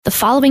The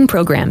following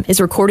program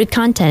is recorded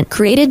content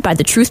created by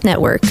the Truth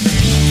Network.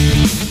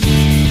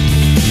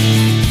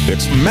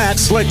 It's Matt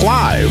Slick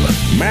Live.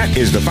 Matt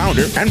is the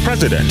founder and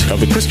president of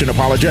the Christian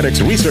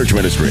Apologetics Research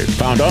Ministry,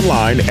 found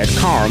online at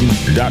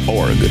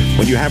carm.org.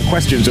 When you have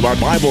questions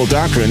about Bible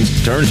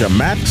doctrines, turn to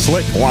Matt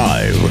Slick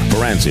Live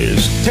for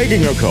answers.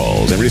 Taking your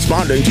calls and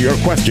responding to your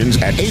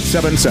questions at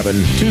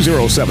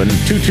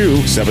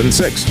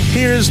 877-207-2276.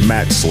 Here's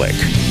Matt Slick.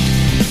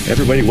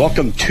 Everybody,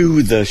 welcome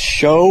to the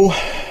show.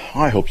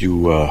 I hope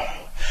you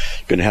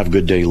going to have a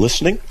good day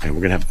listening, and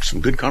we're going to have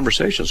some good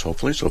conversations,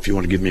 hopefully. So if you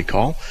want to give me a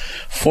call,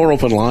 4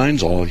 open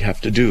lines. All you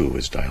have to do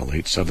is dial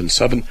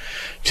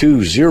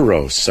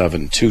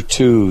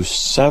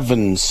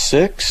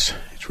 877-207-2276.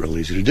 It's real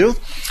easy to do.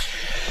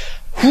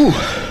 Whew.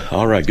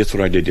 All right, guess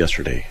what I did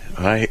yesterday?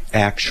 I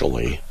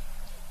actually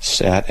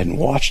sat and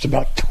watched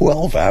about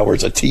 12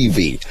 hours of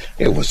TV.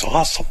 It was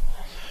awesome.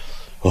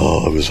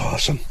 Oh, it was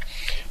awesome.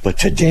 But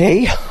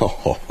today,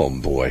 oh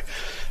boy,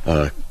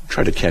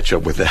 try to catch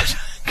up with that.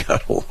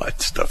 Got a lot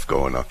of stuff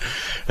going on,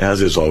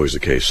 as is always the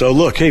case. So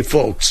look, hey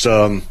folks,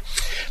 listen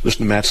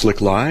to Matt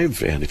Slick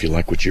Live, and if you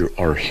like what you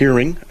are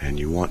hearing and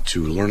you want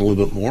to learn a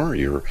little bit more,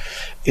 you're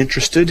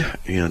interested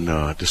in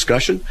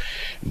discussion,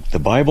 the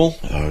Bible,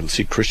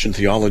 see Christian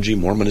theology,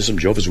 Mormonism,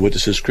 Jehovah's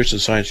Witnesses, Christian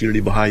Science, Unity,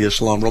 Baha'i,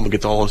 Islam, Roman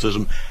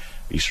Catholicism,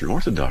 Eastern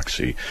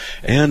Orthodoxy,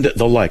 and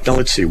the like. Now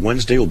let's see,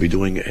 Wednesday we'll be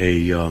doing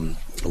a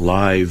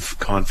live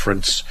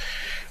conference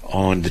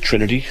on the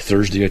Trinity.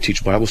 Thursday I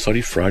teach Bible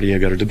study. Friday I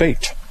got a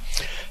debate.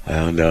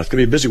 And it's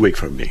going to be a busy week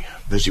for me.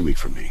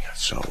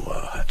 So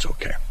that's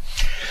okay.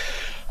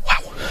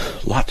 Wow,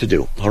 a lot to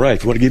do. All right,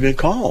 if you want to give me a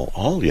call,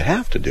 all you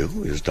have to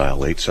do is dial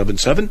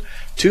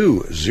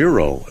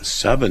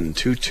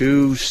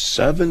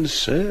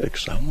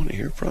 877-207-2276. I want to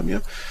hear from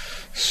you.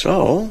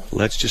 So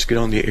let's just get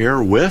on the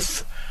air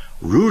with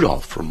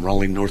Rudolph from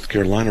Raleigh, North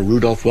Carolina.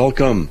 Rudolph,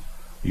 welcome.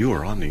 You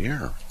are on the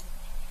air.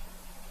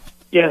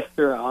 Yes,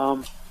 sir.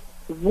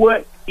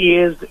 What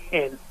is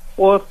an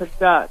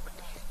Orthodox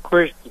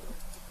Christian?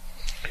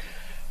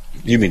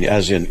 You mean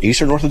as in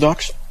Eastern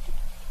Orthodox?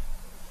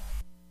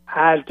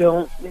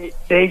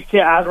 They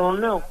said, I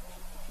don't know.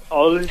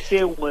 All they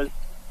said was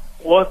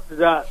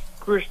Orthodox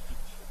Christian.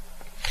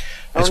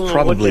 It's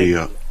probably,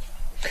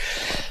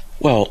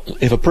 well,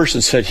 if a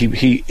person said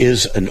he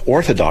is an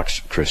Orthodox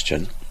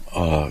Christian,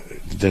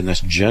 then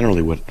that's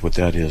generally what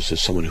that is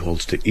someone who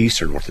holds to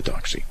Eastern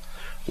Orthodoxy,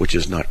 which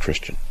is not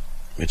Christian.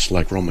 It's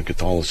like Roman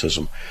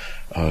Catholicism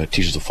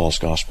teaches a false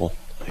gospel,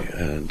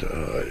 and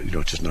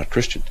it's just not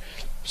Christian.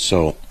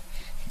 So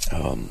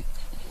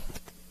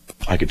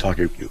I could talk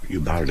to you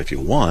about it if you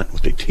want,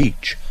 what they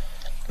teach.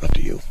 Up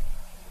to you.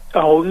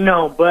 Oh,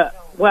 no, but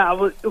it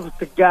was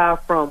the guy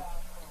from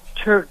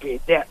Turkey,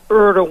 that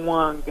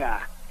Erdogan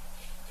guy.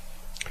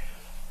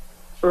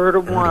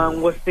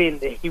 Erdogan was saying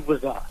that he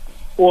was a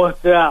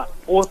Orthodox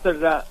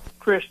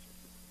Christian.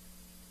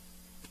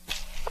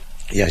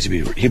 Yeah,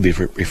 he'd be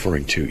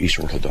referring to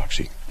Eastern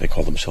Orthodoxy. They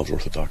call themselves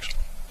Orthodox.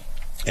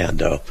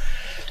 And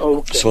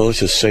okay. So let's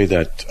just say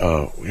that,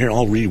 here,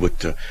 I'll read what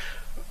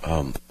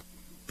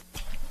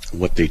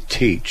they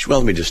teach. Well,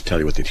 let me just tell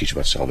you what they teach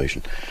about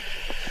salvation.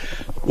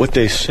 What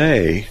they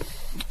say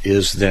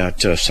is that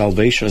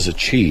salvation is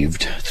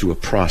achieved through a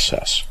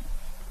process.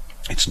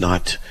 It's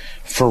not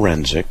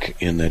forensic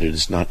in that it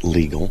is not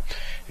legal.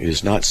 It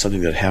is not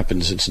something that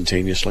happens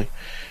instantaneously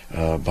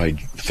by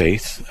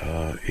faith.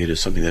 It is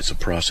something that's a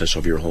process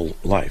of your whole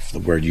life,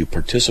 where you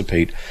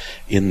participate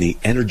in the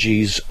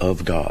energies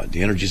of God.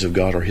 The energies of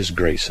God are His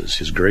graces.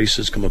 His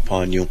graces come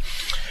upon you,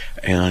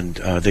 and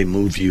they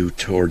move you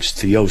towards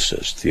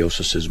theosis.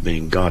 Theosis is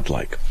being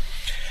godlike.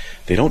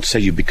 They don't say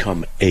you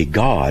become a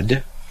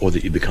god or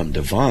that you become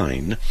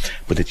divine,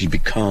 but that you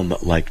become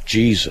like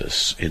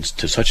Jesus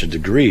to such a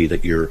degree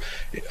that you're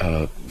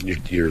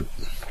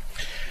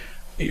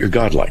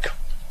godlike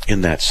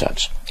in that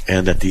sense.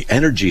 And that the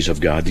energies of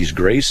God, these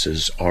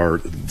graces, are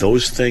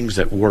those things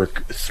that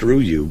work through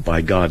you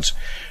by God's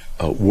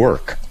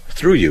work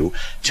through you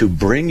to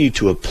bring you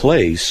to a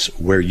place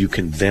where you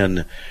can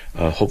then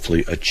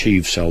hopefully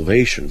achieve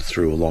salvation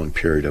through a long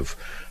period of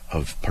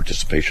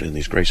participation in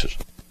these graces.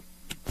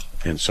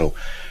 And so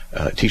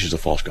it teaches a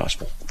false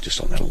gospel, just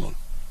on that alone.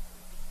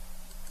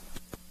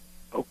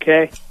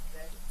 Okay.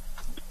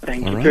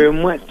 Thank you very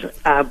much.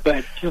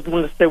 But just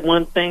want to say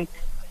one thing.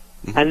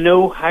 Mm-hmm. I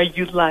know how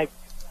you like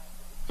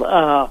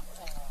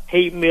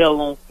hate mail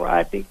on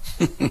Friday.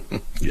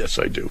 Yes,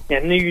 I do. I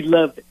know you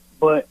love it,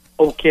 but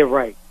okay,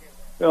 right.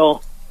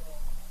 So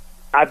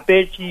I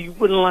bet you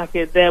wouldn't like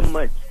it that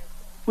much.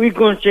 We're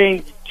going to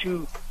change it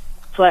to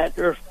Flat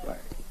Earth Friday.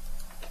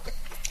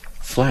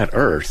 Flat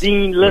Earth?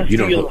 Dean, wait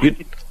a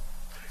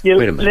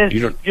minute.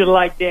 You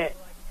like that.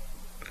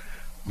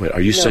 Wait,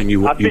 are you saying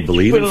you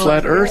believe in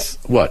Flat Earth?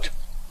 What?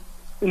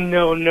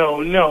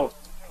 No.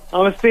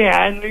 I'm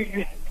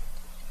saying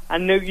I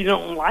know you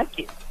don't like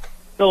it.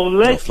 So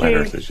let's Flat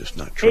Earth is just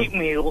not true. Hate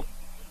meal.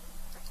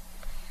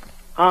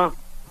 Huh?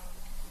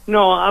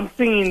 No, I'm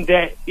saying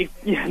that if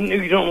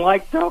you don't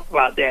like to talk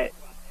about that,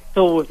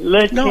 so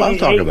let's I'll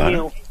talk about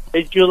it.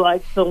 that you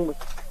like so much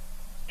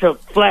to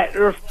Flat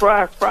Earth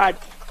Friday?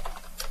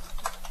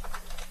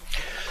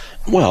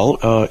 Well,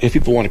 if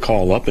people want to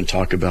call up and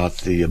talk about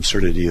the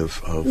absurdity of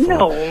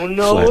flat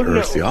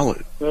Earth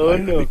theology,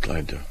 I'd be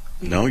glad to.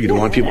 No, you don't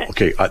want people.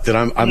 Okay, then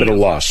I'm at a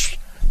loss.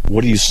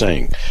 What are you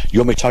saying? You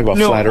want me to talk about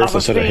flat Earth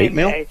instead of hate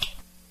mail?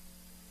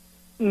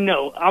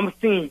 No, I'm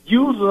saying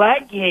you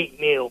like hate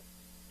mail,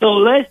 so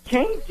let's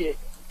change it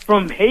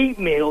from hate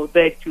mail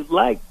that you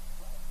like.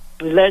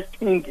 Let's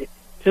change it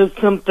to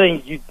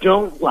something you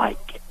don't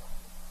like.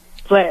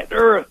 Flat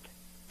Earth.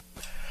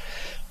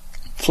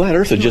 Flat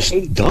Earth is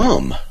just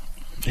dumb.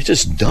 It's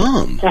just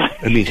dumb.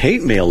 I mean,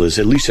 hate mail is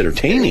at least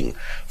entertaining.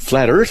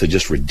 Flat Earth is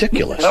just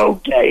ridiculous.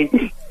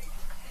 Okay.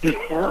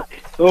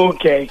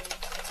 Okay.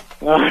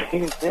 Well,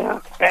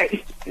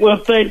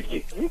 thank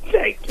you.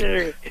 Take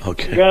care.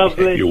 Okay. God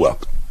bless You're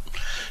welcome.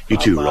 You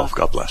too, Rolf.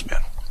 God bless,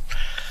 man.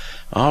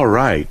 All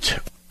right.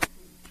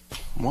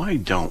 Why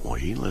don't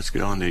we? Let's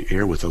get on the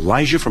air with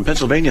Elijah from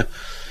Pennsylvania.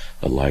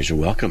 Elijah,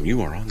 welcome.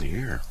 You are on the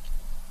air.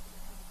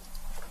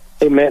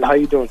 Hey, man. How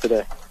you doing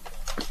today?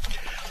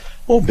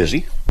 Oh,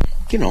 busy.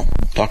 You know,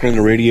 talking on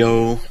the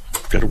radio.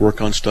 Got to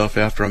work on stuff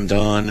after I'm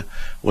done.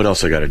 What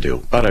else I got to do?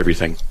 About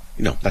everything.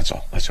 You know, that's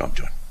all. That's how I'm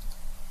doing.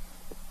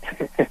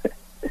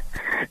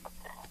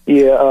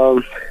 Yeah,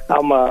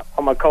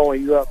 I'm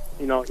calling you up.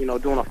 You know,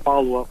 doing a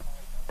follow up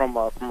from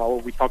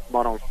what we talked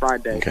about on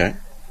Friday. Okay.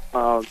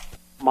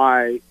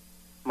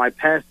 My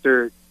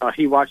pastor,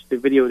 he watched the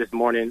video this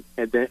morning,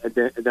 and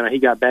then he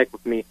got back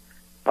with me.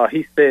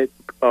 He said,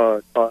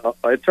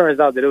 it turns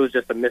out that it was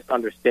just a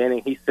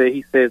misunderstanding. He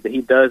says that he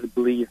does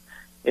believe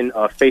in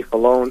faith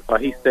alone.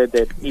 He said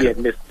that he had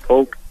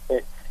misspoke,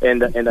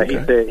 and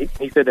Okay.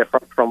 he said that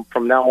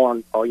from now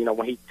on, you know,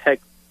 when he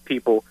texts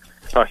people,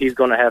 he's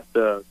going to have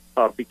to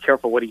be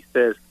careful what he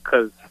says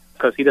because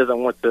he doesn't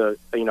want to,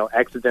 you know,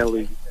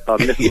 accidentally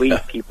mislead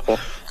people.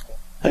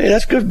 Hey,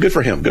 that's good. Good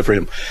for him. Good for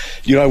him.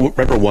 You know, I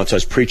remember once I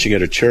was preaching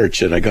at a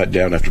church, and I got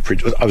down after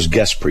preaching. I was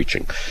guest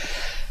preaching,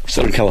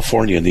 Southern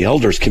California, and the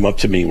elders came up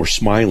to me and were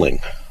smiling.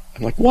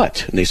 I'm like,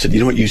 "What?" And they said, "You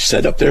know what you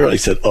said up there?" I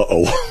said,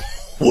 "Uh-oh."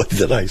 What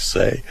did I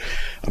say?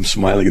 I'm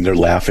smiling and they're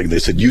laughing. They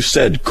said, "You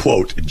said,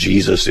 quote,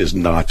 Jesus is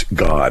not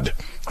God."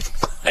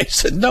 I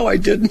said, "No, I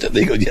didn't." And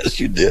they go, "Yes,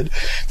 you did."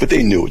 But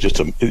they knew it was just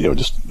a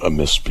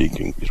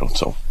misspeaking, you know,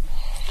 so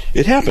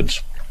it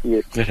happens.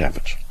 Yeah. It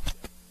happens.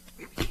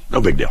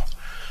 No big deal.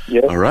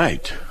 Yeah. All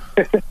right.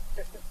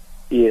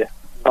 Yeah.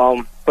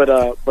 But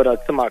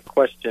to my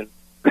question,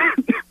 I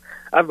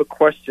have a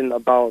question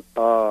about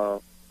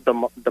the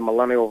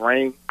millennial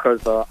reign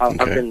because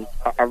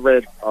I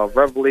read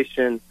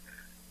Revelation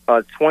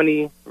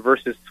 20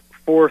 verses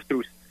 4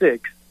 through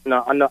 6.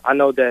 Now I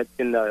know that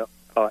in the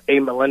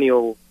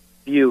amillennial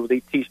view they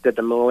teach that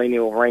the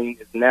millennial reign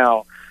is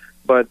now,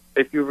 but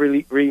if you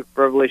really read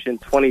Revelation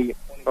 20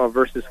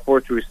 verses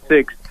 4 through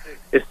 6,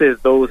 it says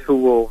those who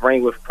will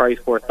reign with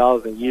Christ for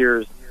 1,000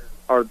 years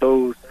are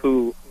those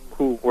who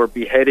were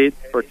beheaded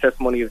for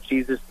testimony of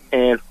Jesus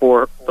and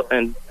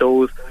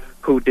those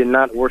who did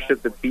not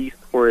worship the beast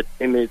or its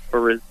image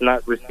or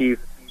not receive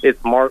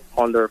its mark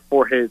on their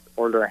foreheads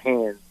or their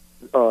hands.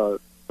 So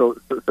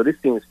this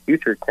seems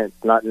future tense,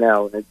 not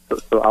now. And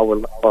so I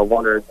would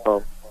wonder,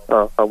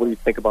 what do you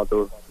think about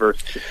those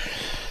verses?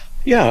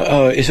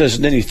 Yeah, it says,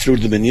 "Then he threw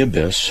them in the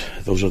abyss."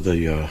 Those are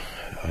the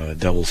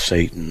devil,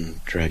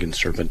 Satan, dragon,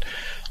 serpent.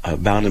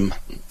 Bound him,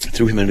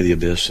 threw him into the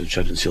abyss, and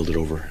shut and sealed it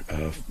over.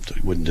 So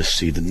he wouldn't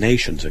deceive the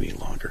nations any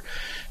longer,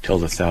 till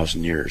the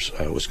 1,000 years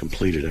was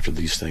completed. After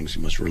these things, he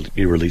must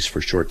be released for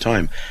a short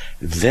time.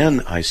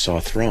 Then I saw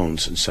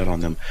thrones, and sat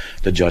on them.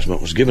 The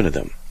judgment was given to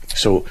them.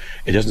 So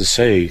it doesn't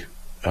say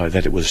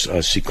that it was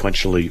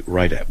sequentially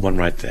one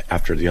right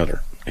after the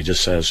other. It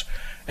just says,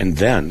 and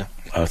then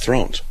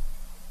thrones.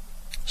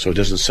 So it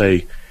doesn't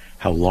say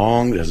how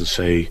long. It doesn't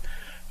say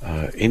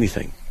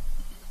anything.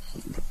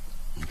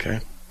 Okay.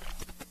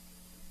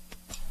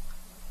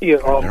 Yeah,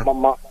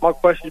 my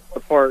question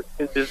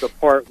is the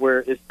part where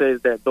it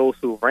says that those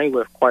who reign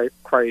with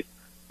Christ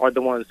are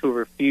the ones who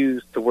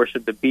refuse to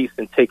worship the beast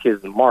and take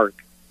his mark.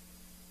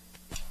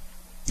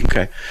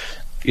 Okay.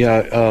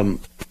 Yeah.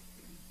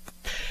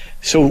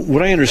 So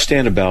what I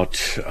understand about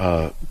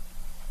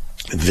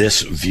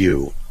this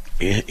view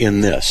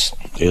in this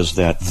is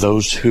that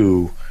those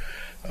who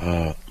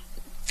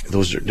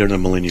during the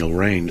millennial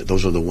reign,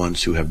 those are the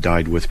ones who have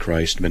died with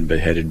Christ, been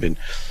beheaded, been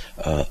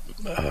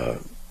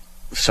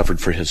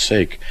suffered for his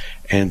sake,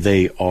 and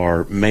they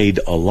are made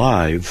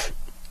alive.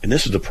 And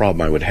this is the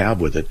problem I would have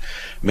with it: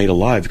 made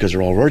alive because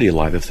they're already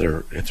alive if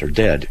they're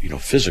dead, you know,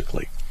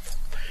 physically,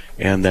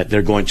 and that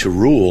they're going to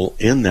rule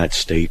in that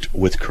state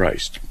with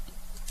Christ.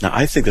 Now,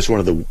 I think that's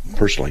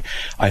personally,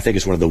 I think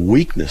it's one of the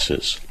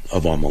weaknesses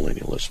of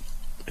amillennialism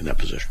in that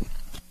position.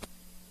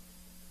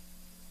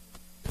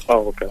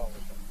 Oh, okay.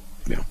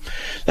 Yeah.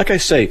 Like I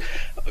say,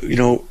 you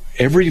know,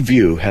 every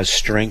view has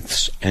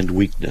strengths and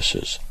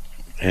weaknesses.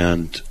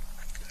 And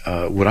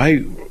what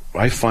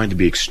I find to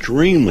be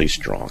extremely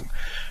strong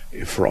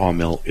for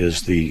Amil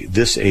is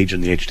this age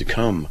and the age to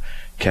come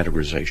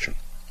categorization.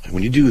 And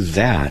when you do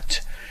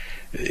that,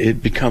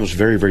 it becomes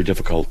very, very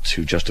difficult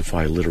to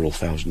justify literal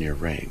 1,000-year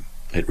reign.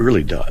 It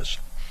really does.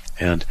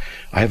 And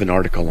I have an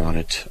article on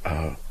it,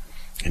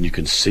 and you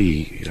can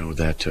see,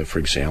 that, for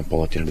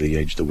example, at the end of the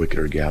age, the wicked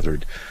are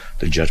gathered,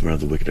 the judgment of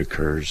the wicked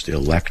occurs, the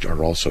elect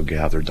are also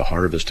gathered, the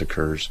harvest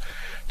occurs,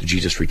 the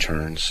Jesus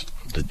returns,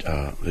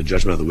 the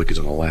judgment of the wicked is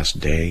on the last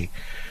day,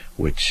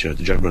 which the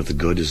judgment of the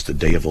good is the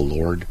day of the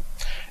Lord,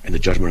 and the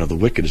judgment of the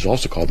wicked is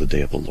also called the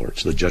day of the Lord.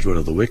 So the judgment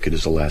of the wicked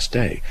is the last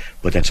day,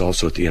 but that's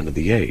also at the end of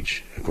the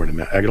age, according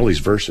to I got all these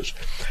verses.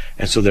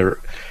 And so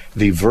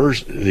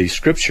the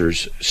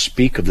scriptures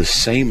speak of the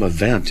same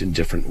event in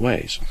different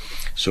ways.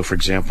 So, for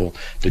example,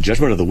 the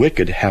judgment of the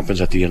wicked happens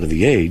at the end of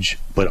the age,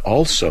 but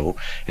also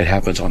it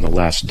happens on the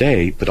last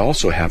day, but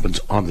also happens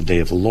on the day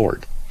of the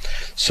Lord.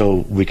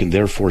 So we can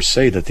therefore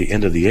say that the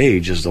end of the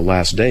age is the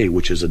last day,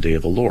 which is the day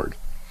of the Lord.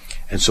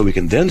 And so we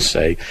can then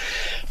say,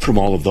 from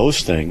all of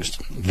those things,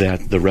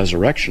 that the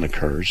resurrection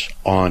occurs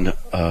on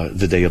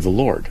the day of the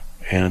Lord.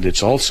 And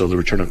it's also the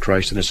return of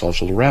Christ, and it's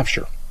also the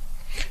rapture.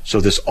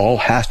 So this all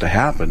has to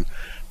happen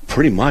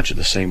pretty much at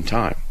the same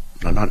time.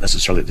 Now, not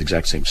necessarily at the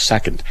exact same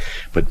second,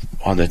 but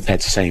on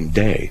that same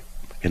day.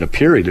 In a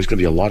period, there's going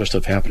to be a lot of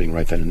stuff happening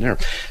right then and there.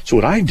 So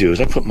what I do is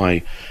I put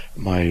my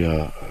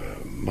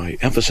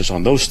emphasis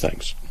on those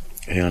things.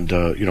 And,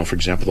 for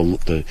example,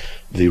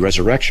 the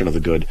resurrection of the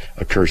good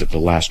occurs at the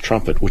last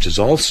trumpet, which is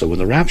also when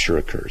the rapture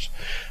occurs.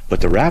 But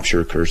the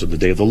rapture occurs on the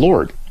day of the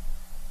Lord,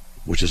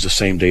 which is the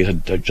same day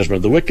as the judgment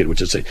of the wicked,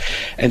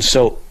 and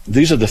so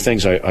these are the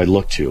things I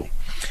look to.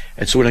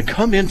 And so when I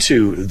come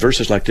into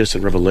verses like this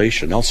in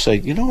Revelation, I'll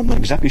say, I'm not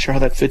exactly sure how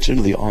that fits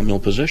into the on-mill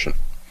position.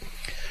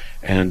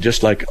 And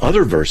just like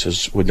other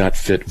verses would not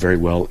fit very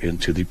well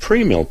into the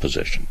pre-mill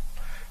position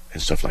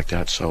and stuff like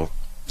that. So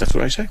that's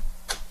what I say.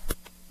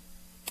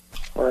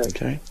 All right.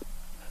 Okay.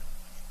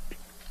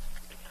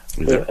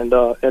 Yeah, and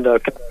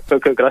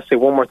could I say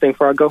one more thing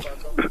before I go?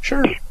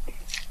 Sure.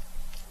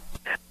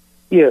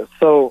 Yeah.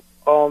 So,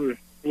 I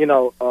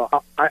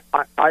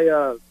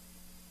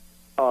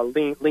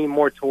lean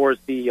more towards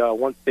the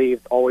once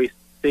saved, always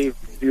saved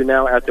view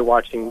now after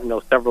watching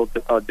several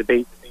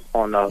debates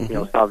on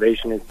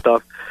salvation and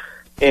stuff.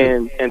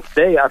 And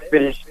today I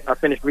finished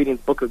reading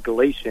the book of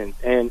Galatians,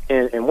 and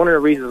one of the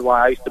reasons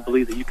why I used to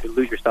believe that you could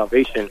lose your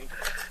salvation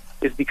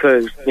is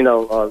because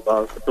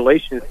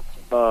Galatians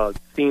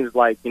seems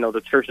like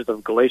the churches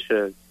of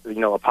Galatia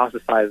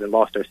apostatized and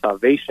lost their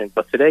salvation.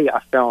 But today I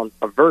found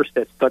a verse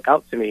that stuck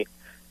out to me.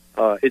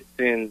 It's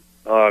in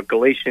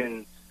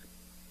Galatians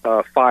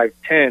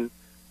 5:10,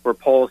 where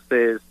Paul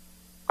says,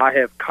 "I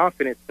have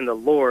confidence in the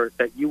Lord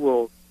that you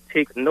will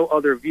take no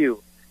other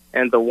view,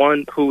 and the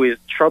one who is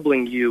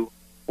troubling you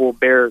will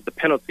bear the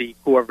penalty,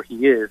 whoever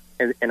he is."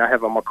 And I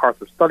have a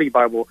MacArthur Study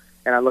Bible,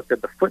 and I looked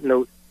at the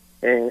footnotes,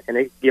 and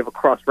they give a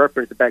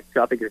cross-reference back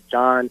to, I think it's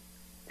John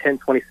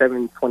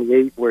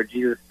 10:27-28, where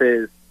Jesus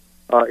says,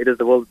 "It is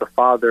the will of the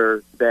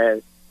Father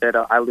that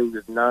I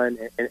lose none,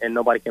 and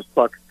nobody can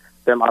pluck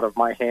them out of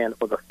my hand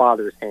or the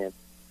Father's hand."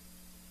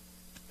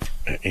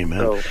 Amen.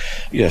 So,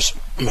 yes,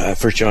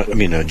 John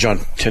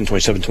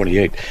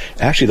 10:27-28.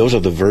 Actually, those are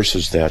the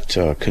verses that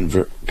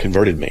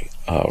converted me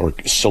or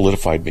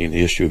solidified me in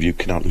the issue of you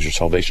cannot lose your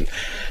salvation.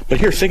 But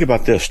here, think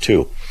about this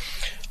too.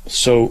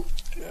 So,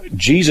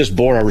 Jesus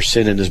bore our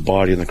sin in his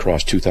body on the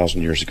cross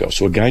 2,000 years ago.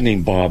 So, a guy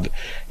named Bob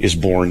is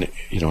born,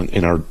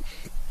 in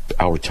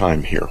our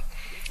time here.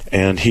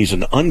 And he's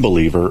an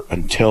unbeliever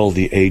until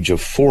the age of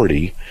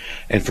 40,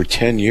 and for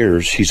 10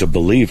 years he's a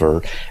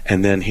believer,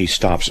 and then he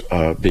stops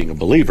being a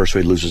believer, so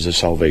he loses his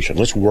salvation.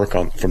 Let's work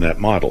on from that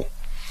model.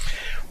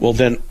 Well,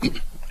 then,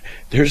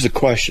 here's the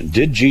question.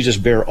 Did Jesus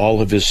bear all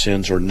of his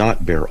sins or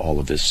not bear all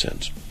of his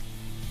sins?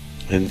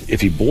 And if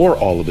he bore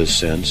all of his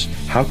sins,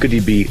 how could he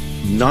be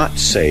not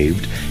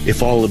saved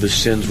if all of his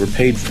sins were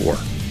paid for?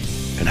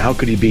 And how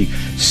could he be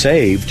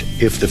saved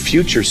if the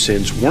future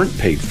sins weren't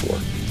paid for?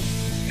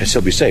 And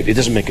still be saved. It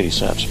doesn't make any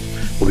sense.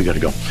 Well, we got to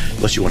go.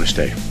 Unless you want to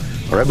stay.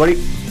 All right, buddy?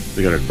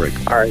 We got a break.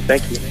 all right,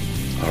 thank you.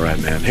 All right,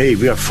 man. Hey,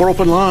 we got 4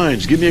 open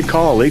lines. Give me a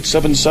call.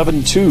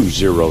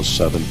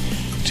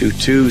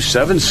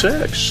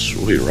 877-207-2276.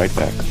 We'll be right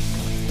back.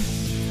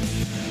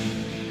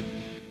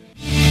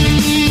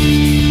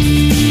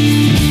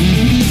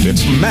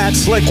 It's Matt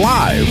Slick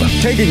Live,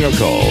 taking your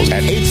calls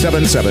at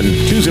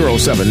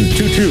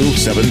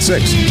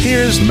 877-207-2276.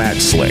 Here's Matt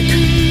Slick.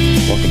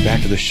 Welcome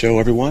back to the show,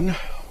 everyone.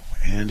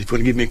 And if you want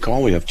to give me a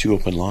call, we have 2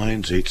 open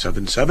lines,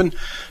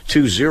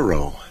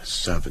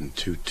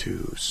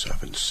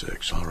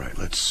 877-207-2276. All right,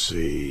 let's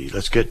see.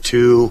 Let's get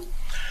to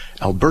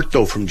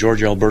Alberto from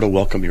Georgia. Alberto,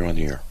 welcome. You're on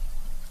the air.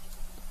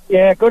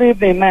 Yeah, good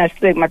evening, Matt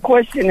Slick. My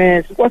question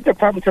is, what's the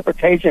proper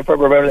interpretation for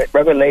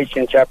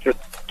Revelation chapter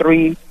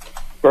 3,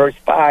 verse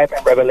 5,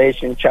 and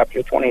Revelation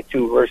chapter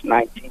 22, verse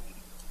 19?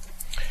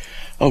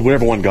 Oh,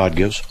 whatever one God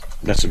gives.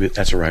 That's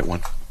the right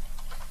one.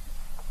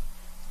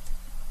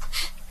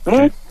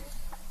 Hmm?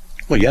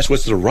 Well, yes,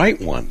 what's the right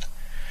one?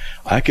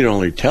 I can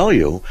only tell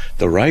you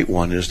the right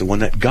one is the one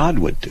that God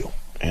would do.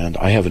 And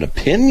I have an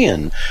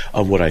opinion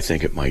of what I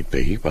think it might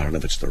be, but I don't know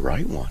if it's the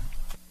right one.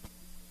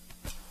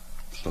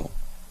 So,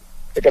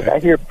 Because I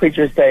hear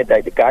preachers say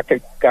that God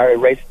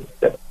erases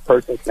the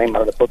person's name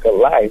out of the book of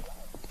life.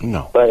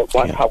 No. But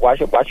why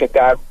should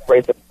God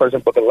erase the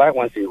person's book of life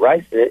once he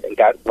writes it, and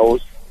God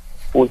knows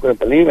who's going to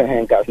believe in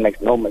him? God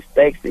makes no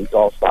mistakes. He's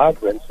all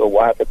sovereign. So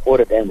why have to put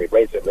it and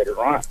erase it later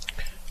on?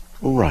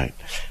 Right.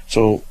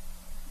 So,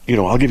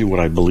 I'll give you what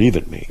I believe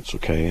it means,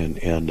 okay?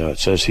 And it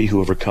says, he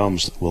who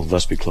overcomes will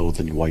thus be clothed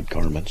in white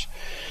garments,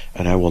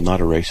 and I will not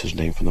erase his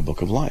name from the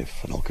book of life,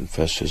 and I'll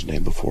confess his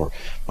name before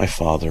my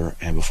Father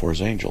and before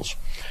his angels.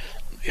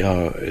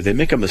 They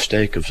make a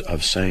mistake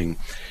of saying,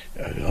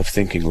 of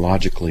thinking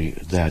logically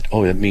that,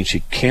 that means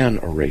he can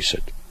erase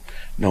it.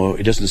 No,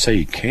 it doesn't say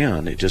he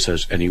can. It just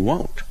says, and he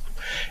won't.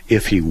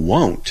 If he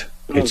won't,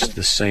 it's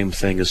the same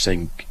thing as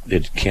saying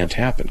it can't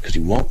happen, because he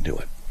won't do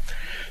it.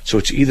 So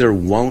it's either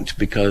won't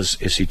because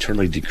it's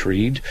eternally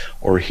decreed,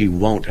 or he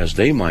won't, as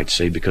they might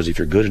say, because if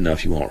you're good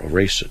enough, you won't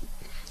erase it.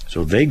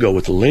 So they go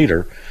with the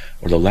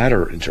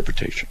latter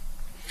interpretation.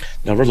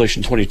 Now,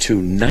 Revelation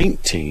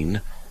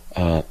 22:19,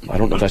 I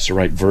don't know if that's the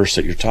right verse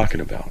that you're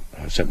talking about.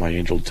 I sent my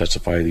angel to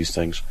testify these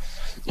things.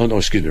 Oh, no,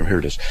 excuse me, here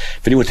it is.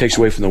 If anyone takes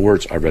away from the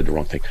words, I read the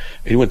wrong thing.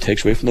 If anyone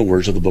takes away from the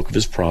words of the book of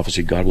his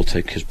prophecy, God will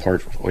take his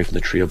part away from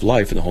the tree of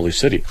life in the holy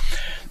city,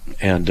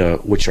 and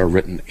which are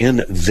written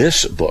in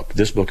this book.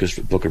 This book is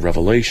the book of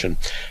Revelation,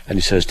 and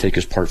he says, take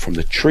his part from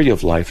the tree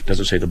of life. It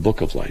doesn't say the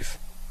book of life.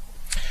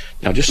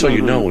 Now, just so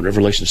you know, in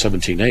Revelation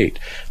 17:8,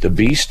 the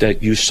beast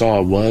that you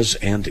saw was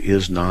and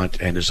is not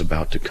and is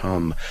about to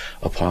come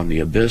upon the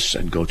abyss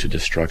and go to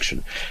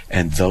destruction.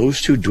 And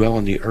those who dwell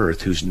on the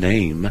earth, whose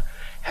name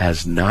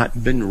has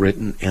not been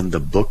written in the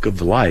book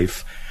of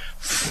life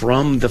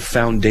from the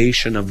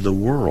foundation of the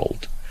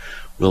world,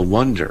 will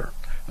wonder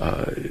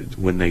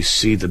when they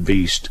see the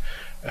beast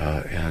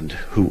and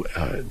who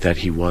that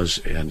he was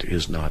and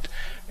is not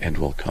and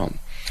will come.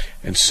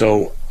 And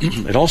so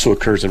it also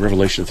occurs in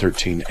Revelation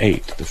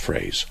 13:8, the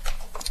phrase.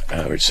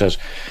 It says,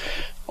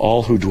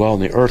 all who dwell on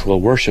the earth will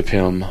worship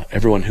him,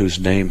 everyone whose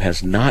name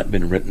has not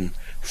been written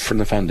from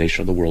the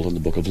foundation of the world in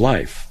the book of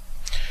life.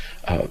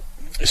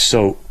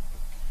 So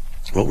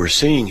what we're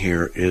seeing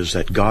here is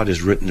that God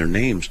has written their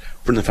names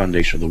from the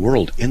foundation of the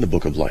world in the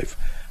book of life.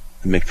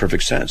 It makes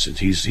perfect sense.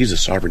 He's a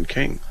sovereign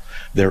king.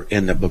 They're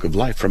in the book of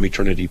life from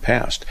eternity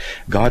past.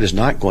 God is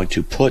not going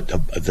to put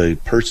the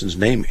person's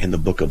name in the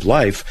book of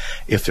life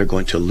if they're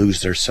going to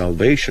lose their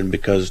salvation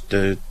because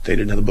they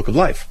didn't have the book of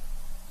life.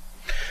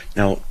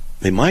 Now,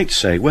 they might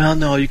say, well,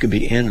 no, you can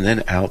be in and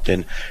then out,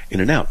 then in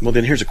and out. Well,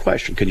 then here's a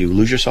question. Can you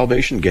lose your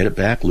salvation, get it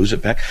back, lose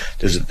it back?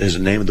 Is the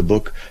name of the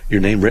book,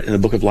 your name written in the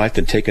book of life,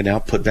 then taken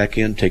out, put back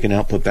in, taken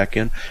out, put back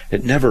in?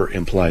 It never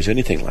implies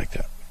anything like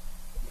that.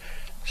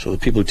 So the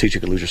people who teach you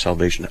can lose your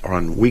salvation are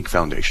on weak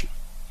foundation.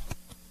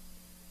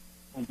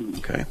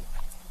 Okay.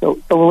 So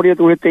what do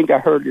you think? I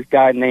heard this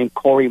guy named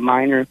Corey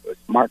Minor, a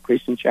Smart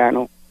Christian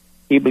Channel.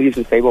 He believes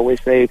in save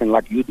always save, and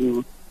like you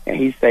do, and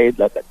he says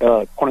that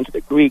according to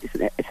the Greek, it's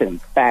an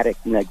emphatic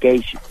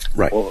negation,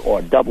 right, or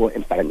a double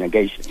emphatic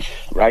negation,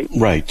 right?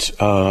 Right.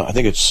 I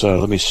think it's.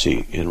 Let me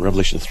see. In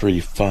Revelation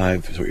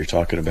 3:5 is what you're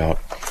talking about.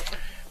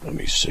 Let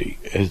me see.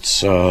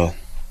 It's. Will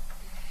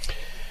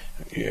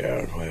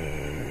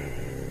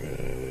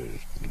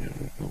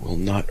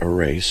not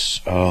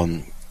erase.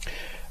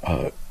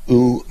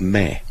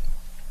 Me.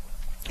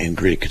 In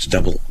Greek, it's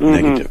double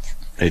negative.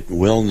 It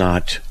will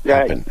not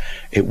happen.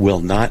 It will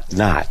not.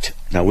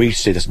 Now, we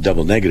say that's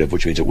double negative,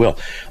 which means it will.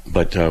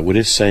 But what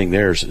it's saying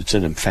there is it's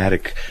an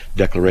emphatic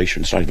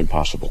declaration. It's not even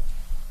possible.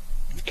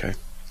 Okay?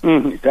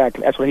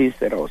 Exactly. That's what he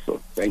said also.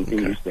 Same thing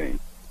you're saying.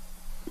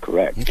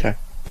 Correct. Okay.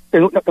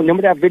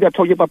 Remember that video I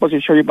told you about? I was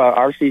supposed to show you about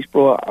R.C.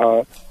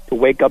 Sproul, To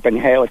Wake Up in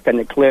Hell,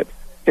 extended clip?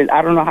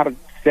 I don't know how to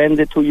send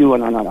it to you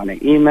on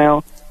an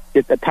email.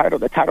 The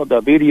title of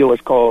the video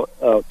is called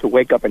To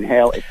Wake Up in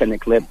Hell,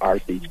 extended clip,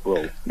 R.C.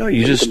 Sproul. No,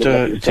 you just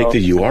take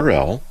the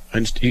URL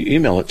and you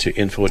email it to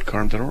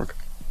info@carm.org.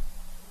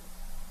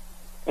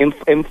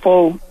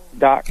 Info.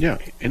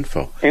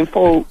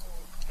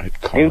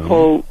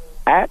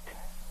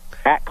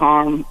 At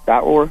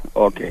carm.org.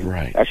 Okay.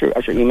 Right. That's your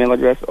email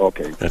address.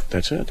 Okay.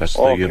 That's it. That's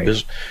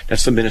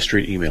the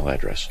ministry email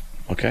address.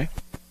 Okay.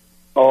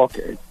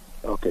 Okay.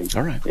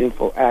 All right.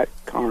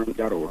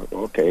 Info@carm.org.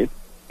 Okay.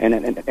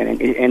 And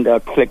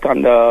click on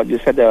you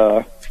said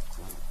the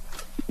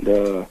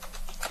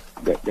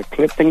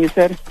clip thing you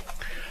said?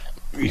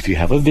 If you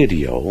have a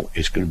video,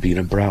 it's going to be in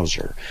a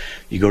browser.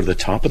 You go to the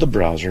top of the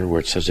browser where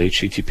it says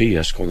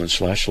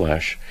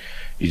https://.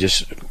 You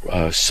just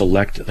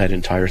select that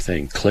entire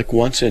thing. Click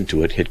once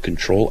into it, hit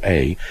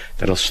Control-A,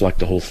 that'll select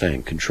the whole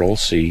thing.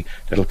 Control-C,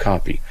 that'll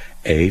copy.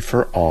 A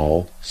for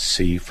all,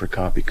 C for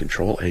copy.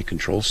 Control-A,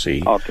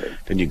 Control-C. Okay.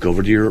 Then you go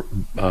over to your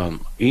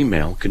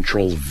email,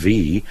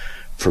 Control-V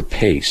for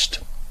paste.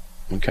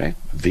 Okay?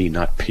 V,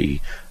 not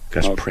P,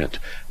 because print.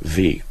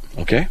 V.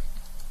 Okay?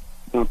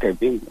 Okay,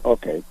 V.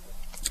 Okay.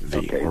 V.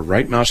 Okay. Or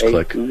right mouse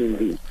click.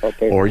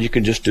 Okay. Or you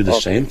can just do the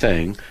same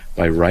thing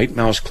by right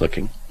mouse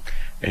clicking,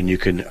 and you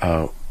can.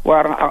 Well,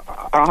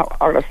 I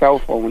have a cell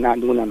phone. We're not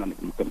doing that on the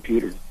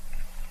computer.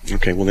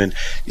 Okay, well then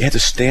you have to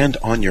stand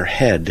on your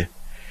head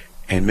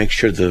and make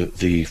sure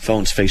the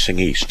phone's facing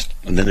east,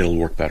 and then it'll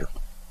work better.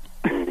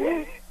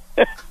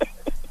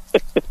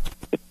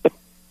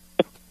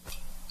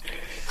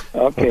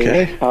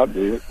 Okay. I'll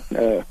do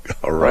it.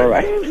 All right. All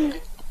right.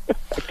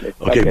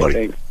 Okay, buddy.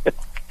 Thanks.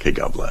 Okay,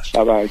 God bless.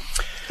 Bye-bye.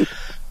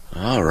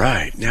 All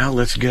right. Now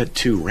let's get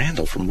to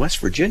Randall from West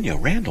Virginia.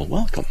 Randall,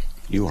 welcome.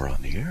 You are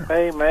on the air.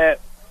 Hey, Matt.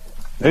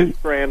 Hey. This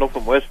is Randall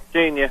from West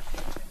Virginia.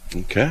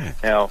 Okay.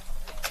 Now,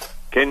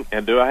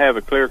 do I have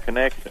a clear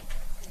connection?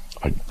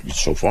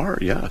 So far,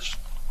 yes.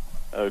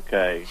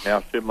 Okay.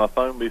 Now, should my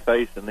phone be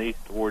facing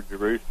east toward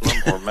Jerusalem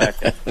or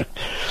Mecca?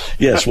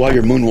 Yes, while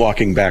you're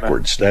moonwalking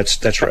backwards.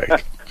 That's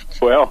right.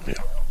 Well, Yeah.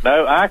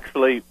 no,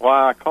 actually,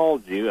 why I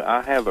called you,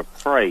 I have a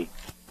pray.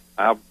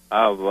 I've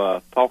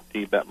talked to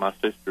you about my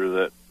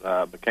sister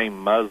that became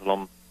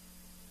Muslim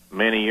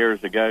many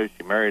years ago.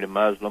 She married a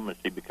Muslim, and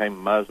she became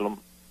Muslim,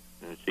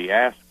 and she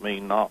asked me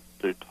not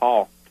to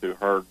talk to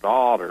her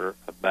daughter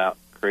about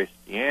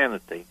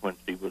Christianity when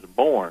she was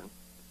born.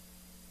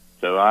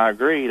 So I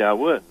agreed I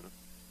wouldn't,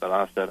 but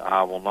I said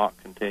I will not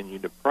continue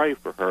to pray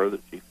for her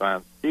that she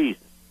finds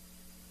Jesus.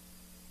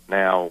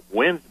 Now,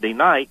 Wednesday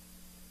night,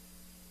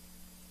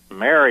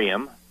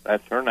 Miriam,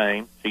 that's her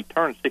name, she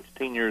turned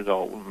 16 years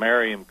old.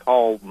 Miriam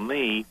called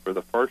me for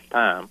the first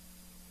time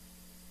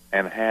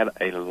and had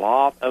a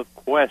lot of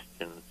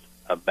questions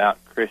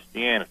about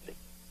Christianity.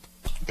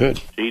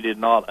 Good. She did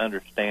not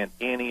understand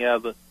any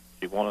of it.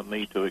 She wanted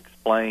me to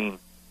explain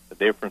the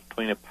difference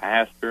between a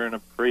pastor and a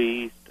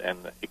priest and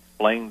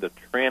explain the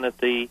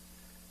Trinity.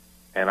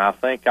 And I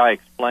think I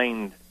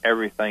explained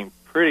everything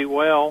pretty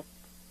well.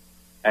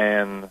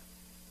 And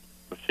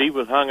she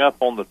was hung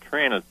up on the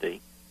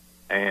Trinity,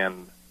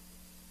 and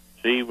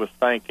she was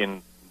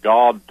thinking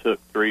God took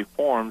three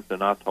forms,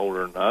 and I told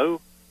her,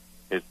 no,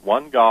 it's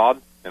one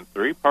God in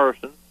three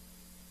persons.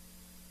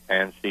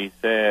 And she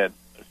said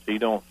she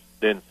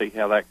didn't see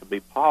how that could be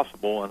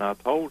possible, and I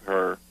told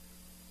her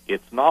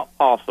it's not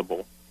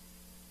possible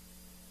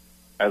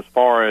as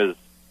far as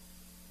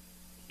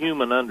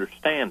human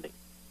understanding.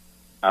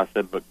 I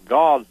said, but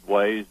God's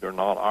ways are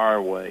not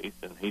our ways,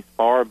 and He's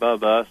far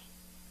above us.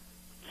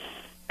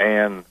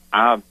 And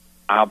I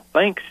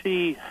think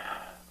she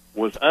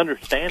was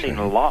understanding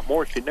a lot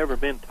more. She'd never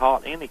been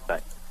taught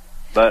anything.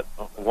 But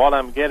what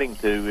I'm getting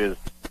to is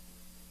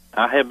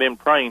I have been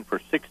praying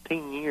for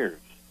 16 years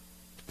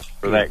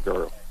for that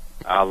girl.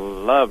 I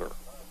love her.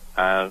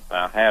 I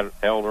had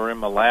held her in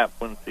my lap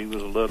when she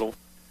was little,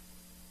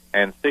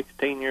 and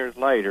 16 years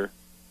later,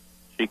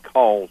 she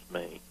calls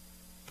me,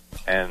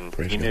 and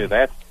Praise you know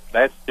God.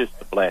 that's just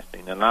a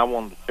blessing. And I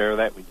wanted to share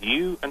that with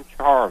you and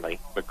Charlie,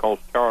 because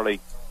Charlie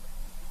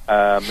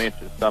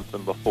mentioned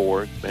something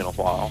before. It's been a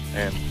while,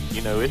 and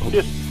you know it's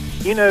just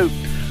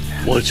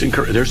Well, it's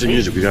there's the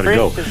music. We got to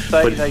go, Christians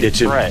say but they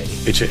pray.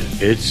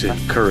 it's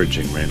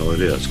encouraging, Randall.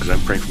 It is, because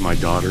I'm praying for my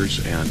daughters,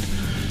 and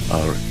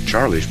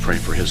Charlie's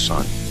praying for his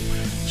son.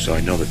 So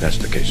I know that that's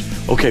the case.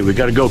 Okay, we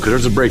got to go because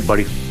there's a break,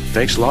 buddy.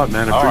 Thanks a lot,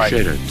 man. I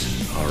appreciate it.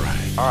 All right.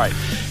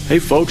 Hey,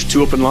 folks,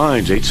 two open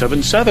lines: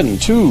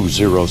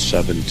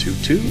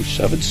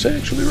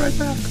 877-207-2276. We'll be right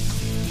back.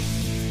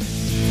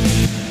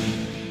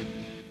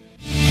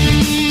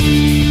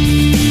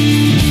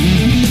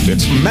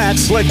 It's Matt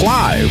Slick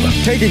Live,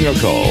 taking your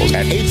calls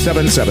at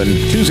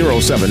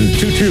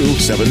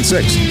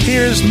 877-207-2276.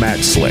 Here's Matt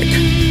Slick.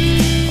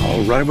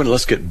 All right, everyone,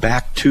 let's get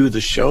back to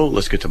the show.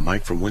 Let's get to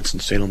Mike from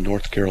Winston-Salem,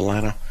 North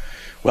Carolina.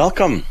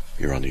 Welcome.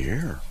 You're on the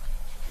air.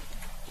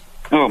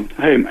 Oh,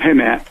 hey,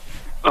 Matt.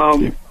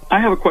 I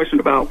have a question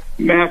about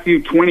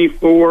Matthew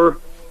 24,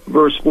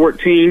 verse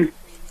 14.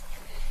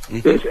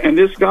 And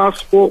this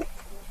gospel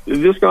of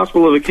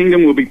the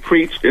kingdom will be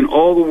preached in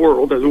all the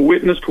world as a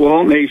witness to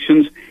all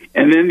nations,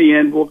 and then the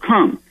end will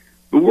come.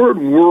 The word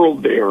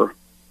world there,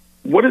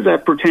 what does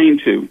that pertain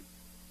to?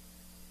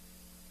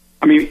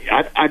 I mean,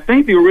 I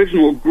think the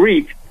original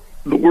Greek,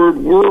 the word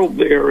world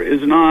there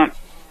is not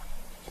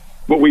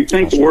what we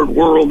think the word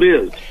world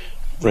is.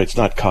 Right, it's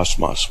not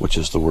cosmos, which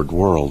is the word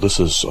world. This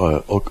is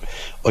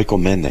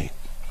oikomene,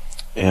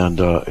 and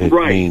it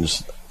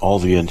means all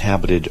the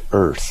inhabited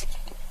earth.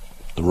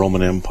 The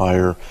Roman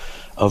Empire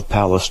of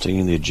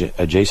Palestine, the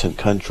adjacent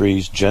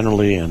countries,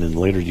 generally, and in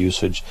later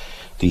usage,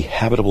 the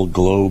habitable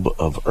globe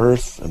of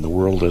earth, and the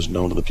world as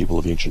known to the people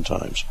of ancient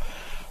times.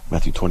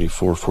 Matthew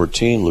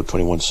 24:14, Luke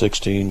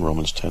 21:16,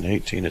 Romans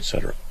 10:18,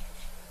 etc.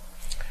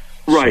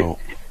 Right. So,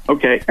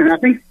 okay, and I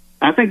think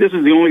this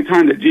is the only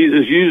time that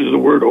Jesus uses the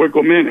word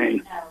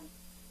oikomene.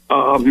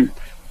 And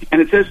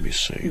it says,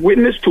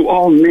 witness to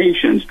all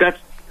nations. That's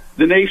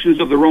the nations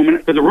of the Roman,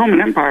 because the Roman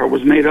Empire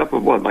was made up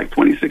of what, like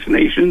 26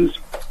 nations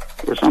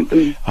or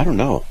something? I don't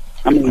know,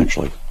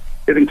 actually.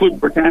 It includes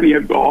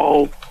Britannia,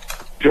 Gaul,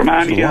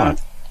 Germania,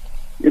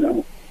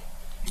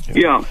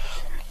 Yeah.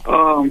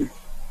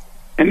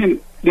 And then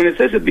when it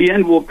says at the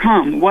end will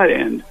come, what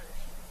end?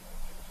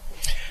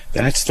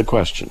 That's the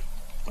question.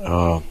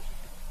 Let's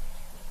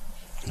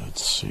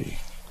see.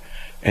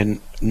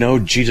 And no,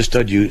 Jesus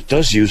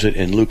does use it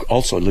in Luke,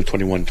 also in Luke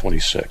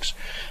 21:26.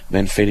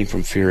 Men fainting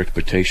from fear,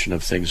 expectation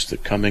of things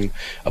that coming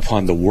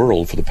upon the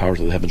world, for the powers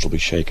of the heavens will be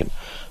shaken.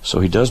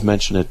 So he does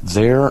mention it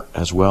there,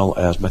 as well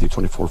as Matthew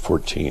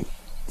 24:14.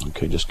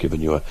 Okay, just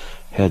giving you a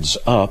heads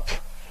up,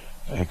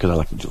 because I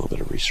like to do a little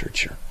bit of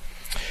research here.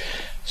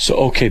 So,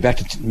 okay, back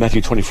to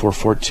Matthew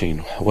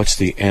 24:14. What's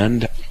the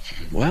end?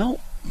 Well,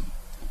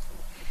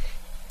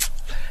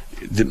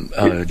 John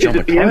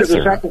MacArthur. The end of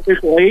the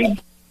sacrificial age?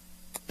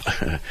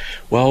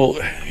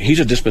 Well, he's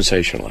a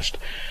dispensationalist,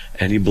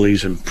 and he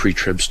believes in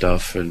pre-trib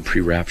stuff and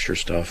pre-rapture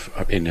stuff,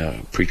 in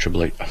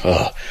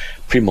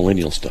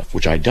premillennial stuff,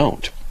 which I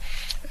don't.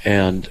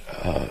 And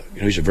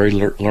he's a very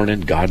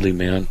learned, godly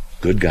man,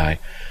 good guy,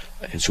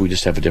 and so we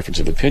just have a difference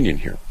of opinion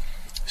here.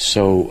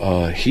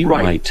 So he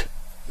might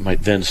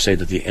then say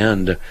that the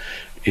end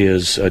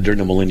is during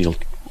the millennial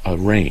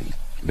reign,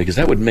 because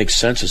that would make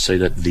sense to say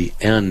that the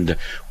end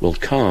will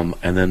come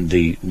and then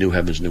the new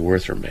heavens, new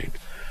earth are made.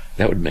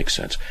 That would make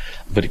sense.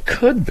 But it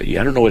could be,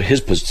 I don't know what his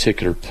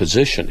particular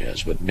position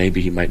is, but maybe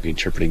he might be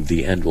interpreting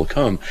the end will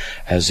come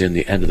as in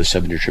the end of the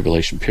 7-year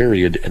tribulation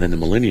period, and then the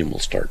millennium will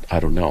start. I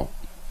don't know.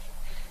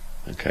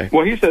 Okay.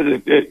 Well, he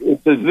says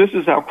it says this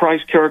is how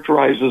Christ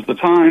characterizes the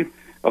time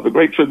of the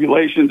Great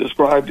Tribulation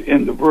described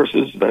in the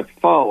verses that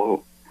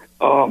follow.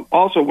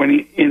 Also, when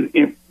he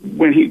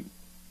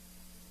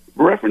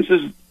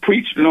references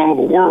preached in all of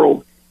the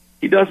world,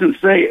 he doesn't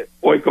say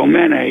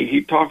oikomene.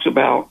 He talks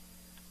about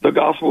the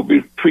gospel will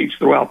be preached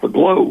throughout the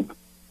globe,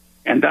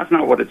 and that's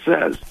not what it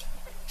says.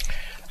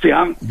 See,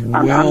 I'm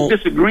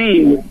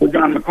disagreeing with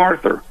John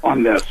MacArthur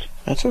on this.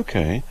 That's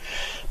okay.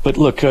 But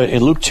look,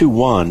 in Luke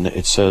 2:1,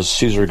 it says,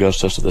 Caesar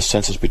Augustus, that the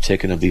census be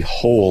taken of the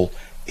whole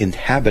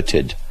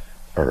inhabited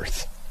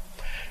earth.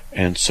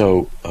 And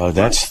so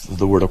that's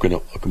the word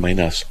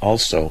oikomenos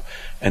also.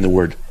 And the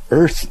word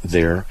earth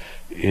there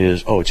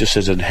is, it just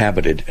says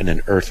inhabited, and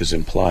then earth is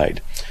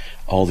implied.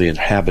 All the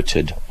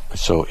inhabited,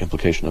 so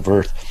implication of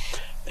earth.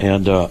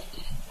 And and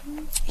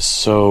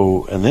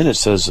then it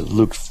says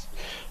Luke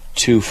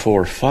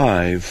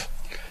 2:4-5,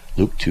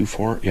 Luke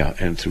 2:4,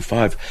 and through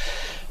 5,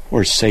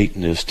 where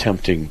Satan is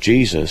tempting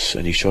Jesus,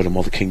 and he showed him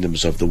all the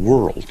kingdoms of the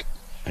world.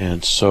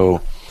 And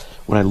so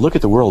when I look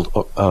at the world,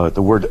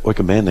 the word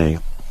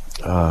oikomene,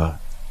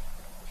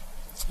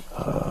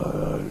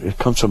 it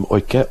comes from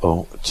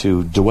oikeo,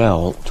 to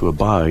dwell, to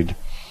abide,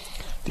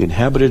 the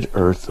inhabited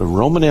earth, the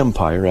Roman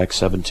Empire, Acts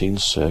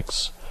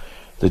 17:6,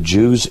 the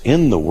Jews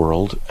in the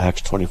world,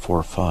 Acts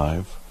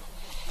 24:5,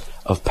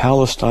 of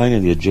Palestine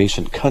and the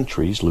adjacent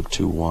countries, Luke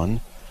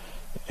 2:1,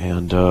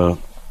 and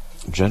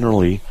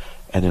generally,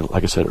 and in,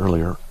 like I said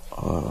earlier,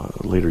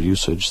 later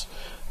usage,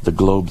 the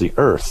globe, the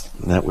earth,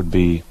 and that would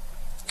be,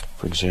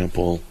 for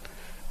example,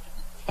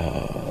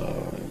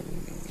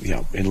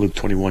 in Luke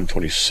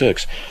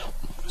 21:26.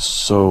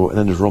 So, and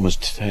then there's Romans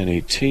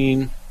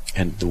 10:18.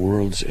 And the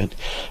world's,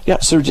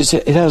 so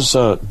it has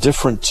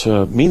different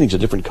meanings, a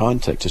different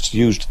context. It's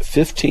used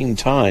 15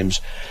 times,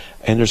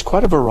 and there's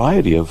quite a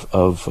variety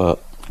of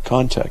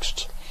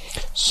contexts.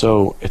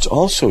 So it's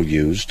also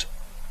used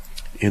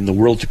in the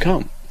world to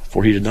come,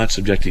 for he did not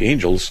subject the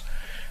angels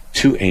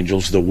to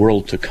angels, the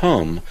world to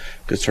come,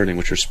 concerning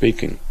which we're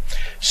speaking.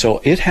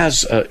 So it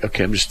has,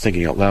 I'm just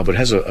thinking out loud, but it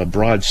has a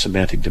broad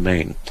semantic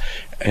domain,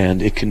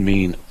 and it can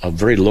mean a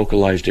very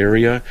localized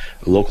area,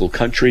 local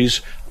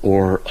countries,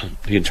 or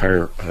the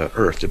entire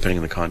earth, depending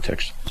on the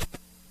context.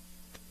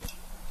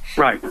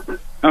 Right.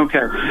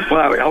 Okay.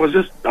 Well, I was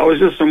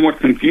just somewhat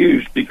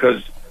confused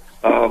because,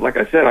 like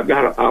I said,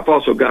 I've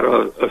also got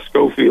a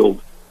Scofield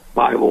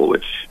Bible,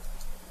 which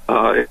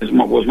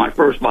was my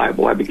first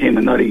Bible. I became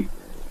a nutty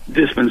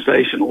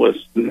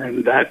dispensationalist, and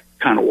then that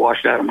kind of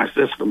washed out of my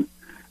system.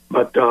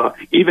 But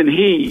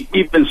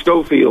even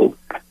Scofield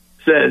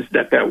says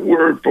that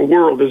word for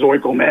world is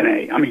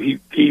oikomene. I mean,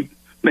 he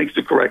makes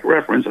the correct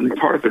reference, and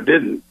MacArthur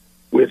didn't,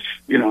 which,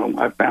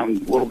 I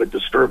found a little bit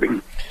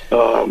disturbing.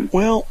 I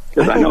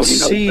don't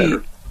see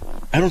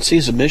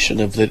his omission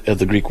of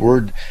the Greek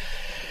word.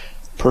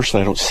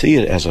 Personally, I don't see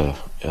it as a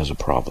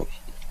problem.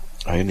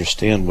 I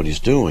understand what he's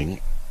doing.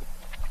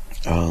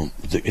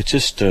 It's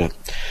just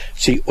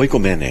see,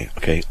 oikomene.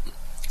 Okay,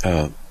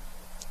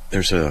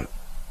 there's a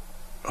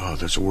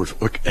word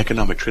for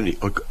economic trinity.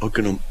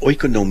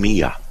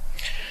 Oikonomia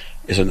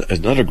is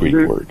another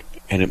Greek word,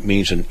 and it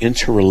means an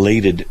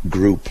interrelated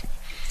group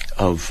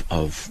of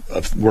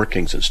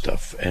workings and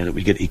stuff, and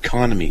we get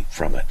economy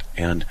from it,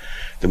 and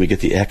then we get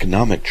the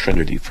economic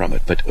trinity from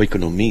it, but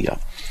oikonomia.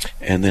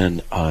 And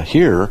then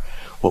here,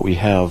 what we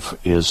have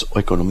is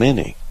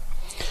oikonomene.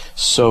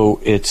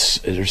 So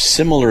they're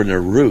similar in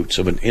their roots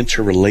of an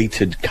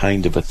interrelated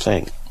kind of a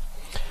thing.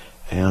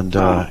 And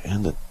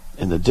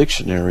in the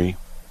dictionary,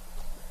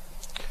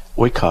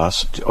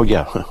 oikos,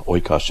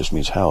 oikos just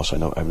means house.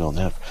 I've known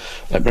that.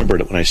 I remember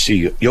that when I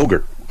see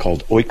yogurt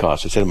called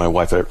oikos, I say to my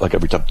wife, like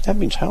every time, that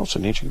means house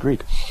in ancient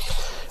Greek.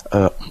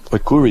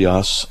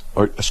 Oikuros,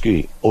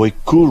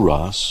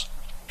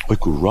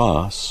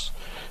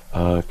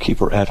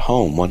 keeper at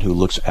home, one who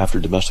looks after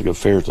domestic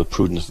affairs with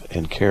prudence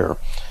and care.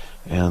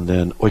 And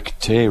then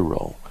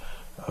oiketero,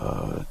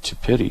 to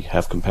pity,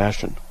 have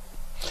compassion.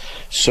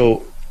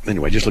 So,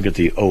 anyway, just look at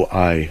the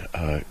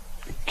O-I-K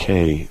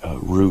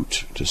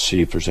root to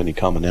see if there's any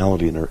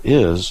commonality, and there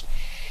is,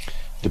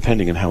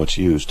 depending on how it's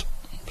used.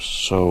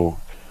 So,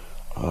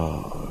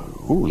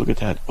 look at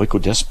that.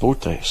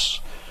 Oikodespotes,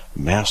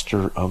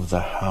 master of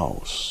the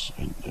house.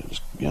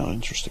 Yeah,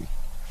 interesting.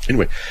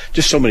 Anyway,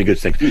 just so many good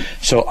things.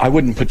 So I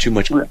wouldn't put too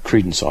much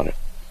credence on it.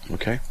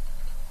 Okay?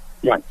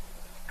 Right.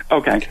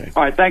 Okay.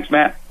 All right. Thanks,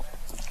 Matt.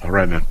 All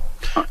right, man.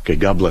 Okay,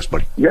 God bless,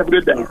 buddy. You have a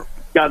good day.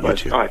 God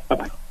bless. You. All right.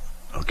 Bye-bye.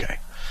 Okay.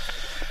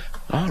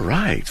 All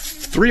right.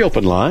 3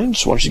 open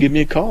lines. Why don't you give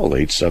me a call?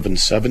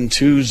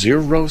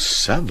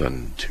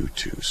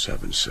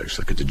 877-207-2276.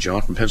 Look at the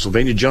John from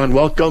Pennsylvania. John,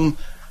 welcome.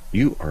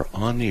 You are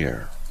on the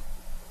air.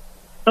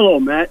 Hello,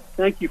 Matt.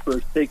 Thank you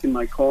for taking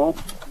my call.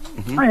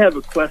 Mm-hmm. I have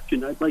a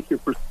question I'd like your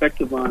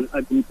perspective on.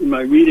 In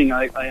my reading,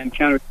 I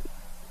encountered,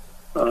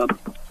 and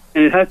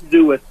it has to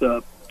do with,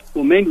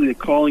 mainly the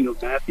calling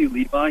of Matthew,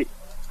 Levi.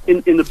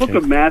 In the book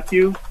of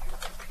Matthew,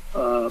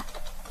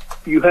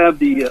 you have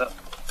the,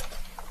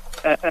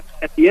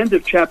 at the end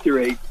of chapter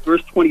 8,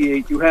 verse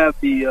 28, you have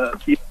the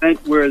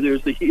event where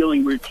there's the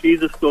healing, where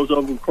Jesus goes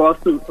over across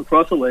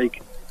the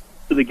lake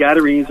to the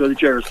Gadarenes or the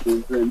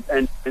Gerasenes,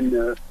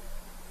 and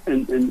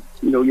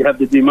you have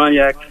the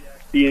demoniac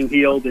being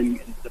healed, and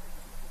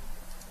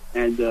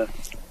the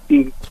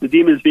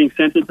demon is being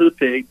sent into the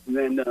pig. And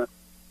then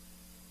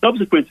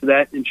subsequent to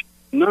that, in chapter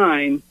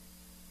 9,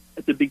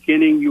 at the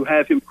beginning, you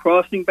have him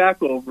crossing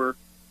back over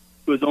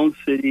to his own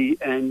city,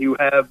 and you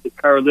have the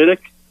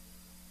paralytic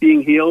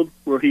being healed,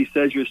 where he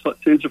says your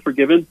sins are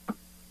forgiven.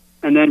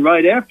 And then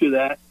right after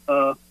that,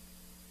 right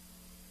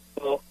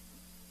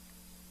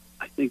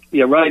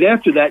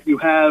after that, you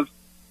have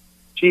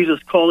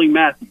Jesus calling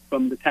Matthew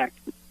from the tax.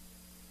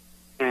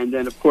 And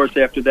then, of course,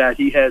 after that,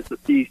 he has the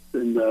feast,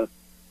 and the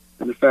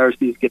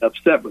Pharisees get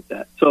upset with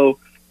that. So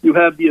you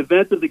have the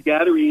event of the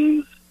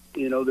Gadarenes,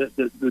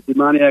 the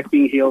demoniac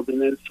being healed,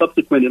 and then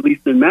subsequent, at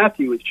least in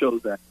Matthew, it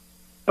shows that.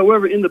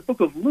 However, in the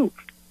book of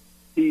Luke,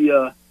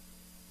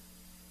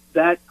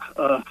 that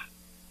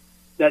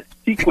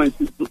sequence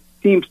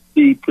seems to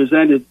be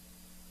presented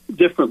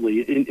differently.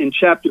 In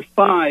chapter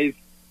 5,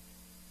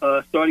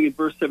 starting at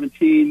verse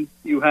 17,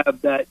 you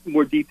have that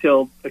more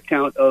detailed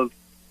account of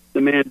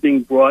the man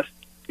being brought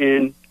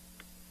in,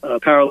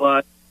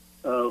 paralyzed,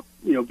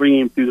 bringing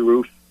him through the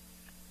roof.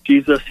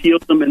 Jesus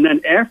heals him, and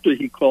then after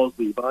he calls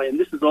Levi, and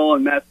this is all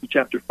in Matthew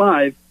chapter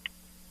 5,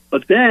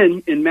 but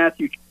then in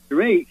Matthew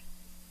chapter 8,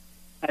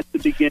 at the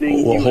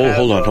beginning...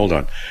 Well, hold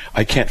on.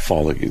 I can't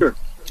follow you. Sure.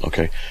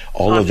 Okay.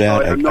 All of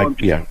that,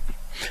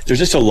 there's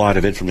just a lot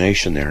of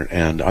information there,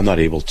 and I'm not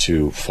able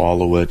to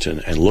follow it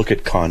and look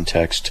at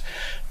context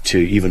to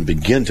even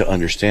begin to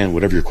understand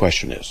whatever your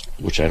question is,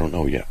 which I don't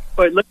know yet.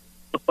 All right, let's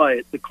simplify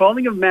it. The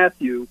calling of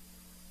Matthew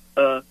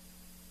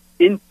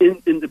in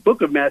the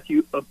book of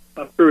Matthew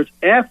occurs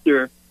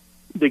after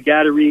the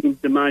Gadarene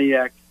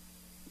demoniac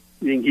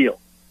being healed.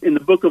 In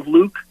the book of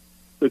Luke,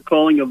 the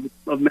calling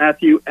of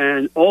Matthew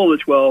and all the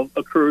 12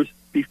 occurs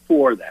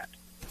before that.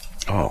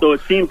 Oh. So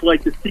it seems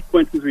like the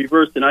sequence is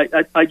reversed, and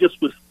I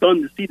just was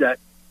stunned to see that.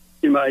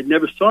 I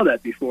never saw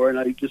that before, and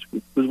I just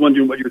was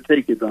wondering what your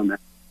take is on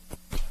that.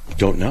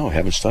 Don't know. I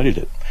haven't studied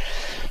it.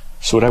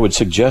 So what I would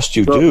suggest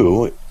you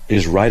do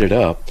is write it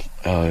up.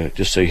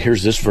 Just say,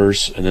 here's this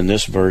verse, and then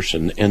this verse,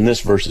 and in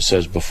this verse it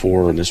says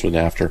before, and this one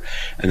after,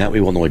 and that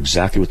way we'll know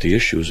exactly what the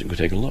issue is and go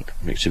take a look.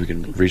 See if we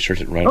can research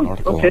it and write an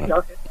article on it.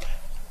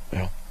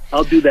 Yeah.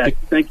 I'll do that.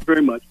 Thank you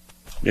very much.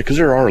 Yeah, because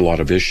there are a lot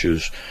of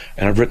issues,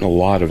 and I've written a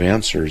lot of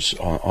answers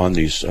on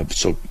these.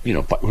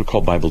 We're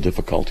called Bible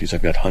difficulties.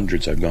 I've got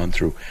hundreds I've gone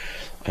through,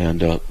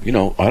 and I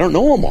don't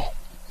know them all.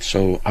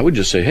 So I would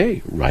just say,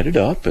 hey, write it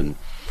up and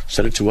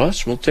send it to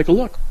us, and we'll take a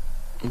look.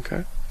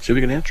 Okay, see if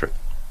we can answer it.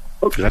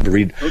 Because I have to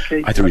read.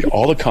 I have to read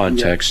all the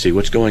context, see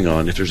what's going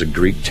on. If there's a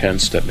Greek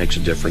tense that makes a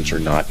difference or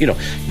not,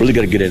 really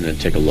got to get in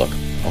and take a look.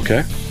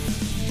 Okay.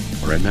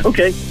 All right, man.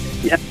 Okay.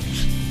 Yeah.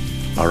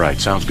 All right,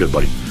 sounds good,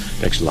 buddy.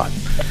 Thanks a lot.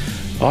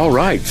 All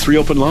right, 3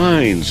 open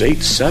lines,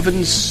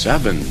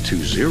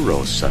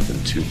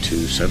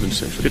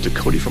 877-207-2276. We'll get to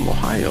Cody from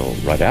Ohio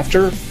right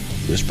after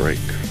this break.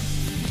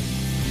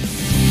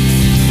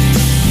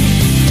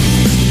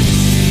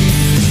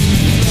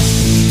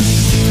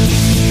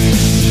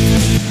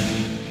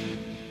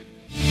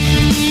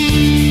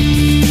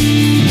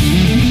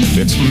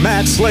 It's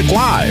Matt Slick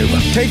Live,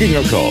 taking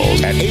your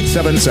calls at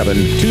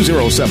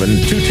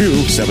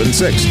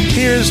 877-207-2276.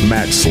 Here's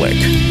Matt Slick.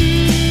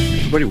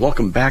 Everybody,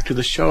 welcome back to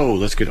the show.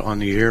 Let's get on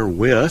the air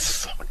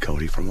with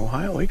Cody from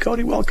Ohio. Hey,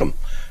 Cody, welcome.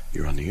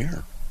 You're on the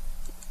air.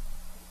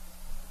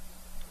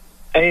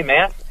 Hey,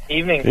 Matt.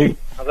 Evening. Hey.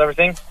 How's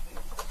everything?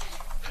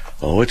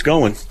 Oh, it's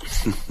going.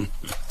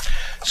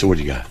 So what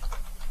do you got?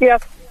 Yeah.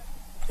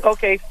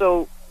 Okay,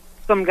 so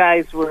some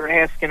guys were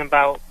asking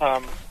about,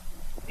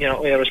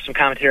 there was some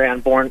commentary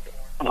on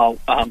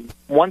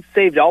once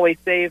saved, always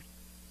saved.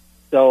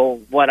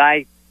 So what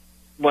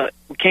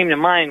came to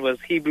mind was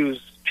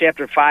Hebrews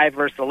chapter 5,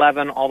 verse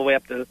 11, all the way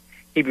up to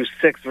Hebrews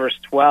 6, verse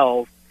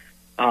 12.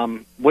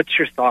 What's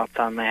your thoughts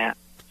on that,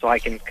 so I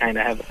can kind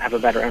of have a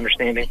better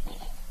understanding?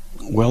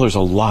 Well, there's a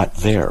lot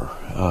there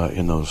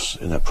in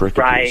that pericope.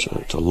 Right.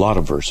 It's a lot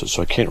of verses,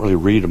 so I can't really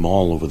read them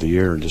all over the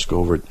air and just go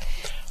over it.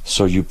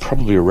 So you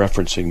probably are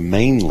referencing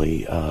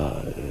mainly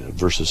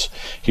verses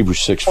Hebrews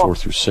 6, 4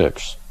 through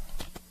 6.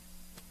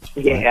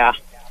 Yeah. Right?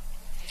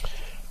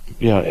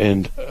 Yeah,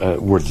 and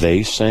were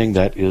they saying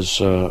that is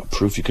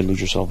proof you can lose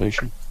your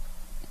salvation?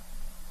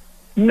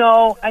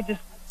 No, I just,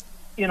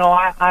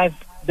 I've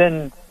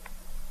been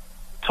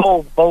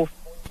told both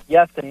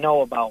yes and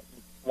no about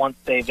once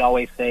saved,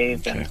 always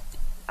saved, and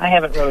I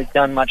haven't really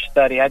done much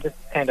study. I just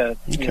kind of,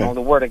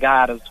 the Word of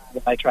God is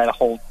what I try to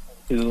hold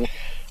to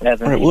as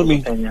an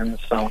opinion.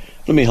 So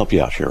let me help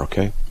you out here,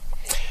 okay?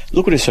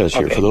 Look what it says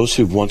here. For those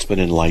who've once been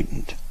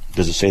enlightened,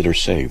 does it say they're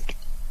saved?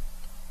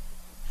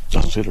 It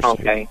doesn't say they're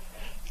saved.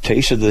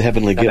 Tasted the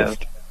heavenly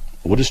gift.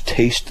 What does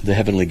taste the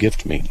heavenly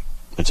gift mean?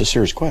 It's a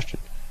serious question.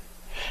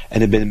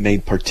 And have been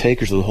made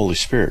partakers of the Holy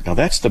Spirit. Now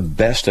that's the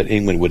best that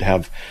England would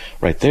have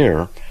right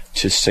there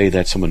to say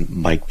that someone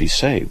might be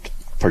saved.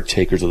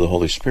 Partakers of the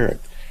Holy Spirit.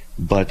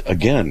 But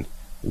again,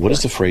 what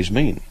does the phrase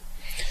mean?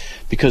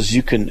 Because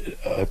you can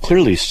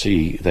clearly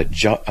see that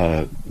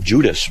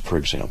Judas, for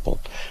example,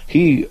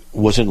 he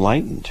was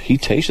enlightened. He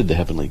tasted the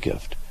heavenly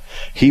gift.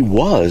 He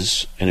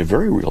was, in a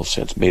very real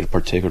sense, made a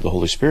partaker of the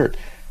Holy Spirit,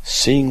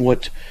 seeing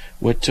what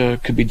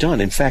could be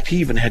done. In fact, he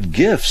even had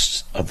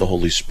gifts of the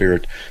Holy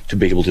Spirit to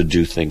be able to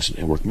do things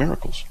and work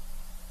miracles.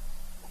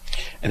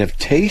 And have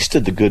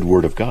tasted the good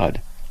word of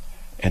God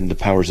and the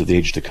powers of the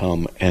age to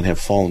come and have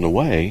fallen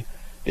away,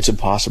 it's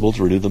impossible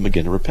to renew them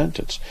again in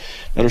repentance.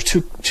 Now, there's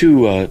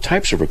two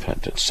types of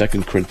repentance.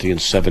 2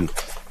 Corinthians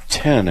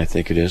 7:10, I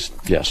think it is.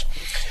 Yes.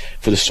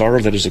 For the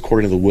sorrow that is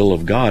according to the will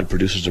of God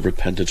produces a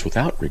repentance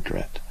without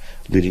regret,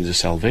 leading to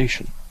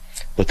salvation.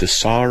 But the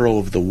sorrow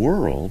of the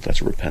world,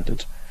 that's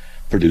repentance,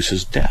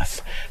 produces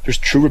death. There's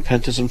true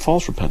repentance and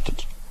false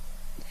repentance.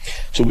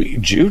 So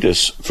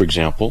Judas, for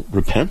example,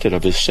 repented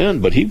of his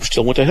sin, but he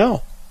still went to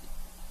hell.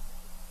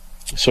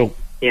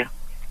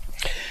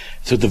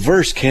 So the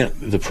verse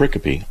the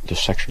pericope, the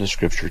section of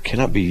Scripture,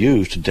 cannot be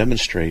used to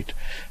demonstrate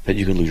that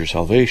you can lose your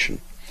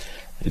salvation.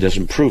 It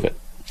doesn't prove it.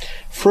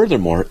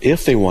 Furthermore,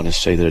 if they want to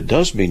say that it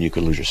does mean you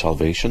can lose your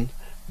salvation,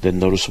 then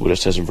notice what it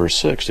says in verse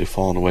 6. They've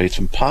fallen away. It's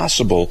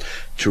impossible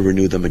to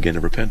renew them again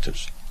in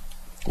repentance.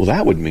 Well,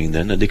 that would mean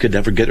then that they could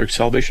never get their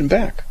salvation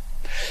back.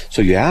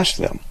 So you ask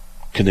them,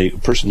 can a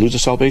person lose their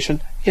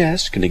salvation?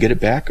 Yes. Can they get it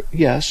back?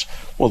 Yes.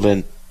 Well,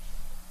 then,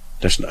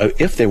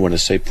 if they want to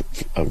say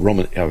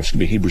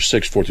Hebrews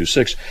 6, 4 through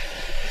 6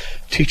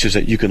 teaches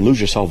that you can lose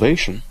your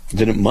salvation,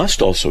 then it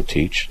must also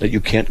teach that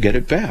you can't get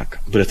it back.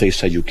 But if they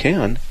say you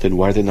can, then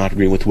why are they not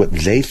agreeing with what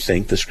they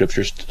think the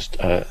Scriptures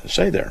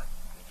say there?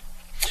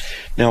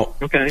 Now,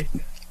 1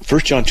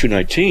 John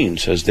 2:19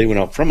 says they went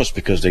out from us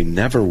because they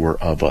never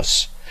were of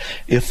us.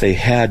 If they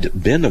had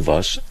been of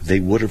us, they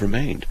would have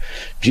remained.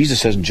 Jesus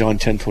says in John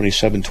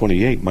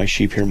 10:27-28, my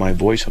sheep hear my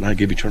voice, and I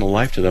give eternal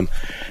life to them,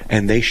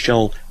 and they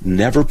shall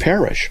never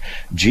perish.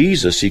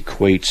 Jesus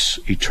equates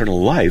eternal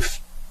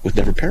life with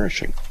never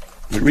perishing.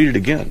 Let me read it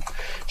again.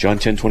 John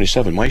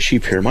 10:27, my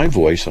sheep hear my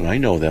voice, and I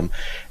know them,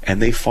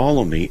 and they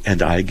follow me,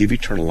 and I give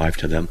eternal life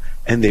to them,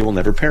 and they will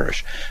never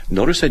perish.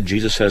 Notice that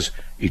Jesus says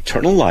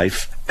eternal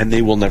life, and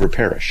they will never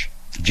perish.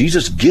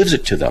 Jesus gives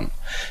it to them.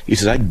 He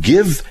says, I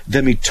give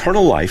them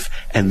eternal life,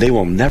 and they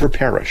will never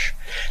perish.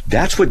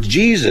 That's what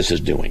Jesus is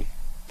doing.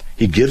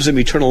 He gives them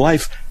eternal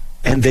life,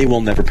 and they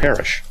will never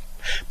perish.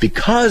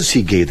 Because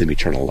he gave them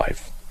eternal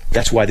life.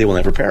 That's why they will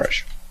never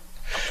perish.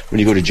 When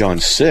you go to John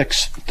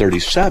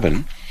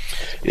 6:37,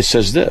 it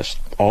says this,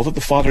 all that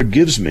the Father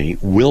gives me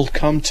will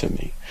come to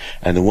me,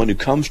 and the one who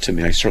comes to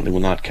me I certainly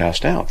will not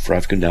cast out, for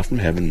I've come down from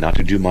heaven not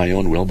to do my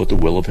own will, but the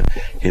will of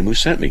him who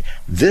sent me.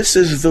 This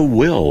is the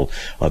will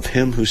of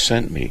him who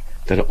sent me,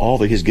 that all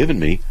that he's given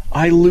me,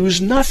 I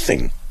lose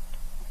nothing,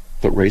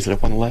 but raise it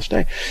up on the last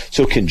day.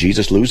 So can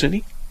Jesus lose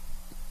any?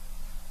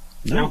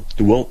 No.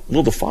 Well,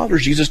 the Father,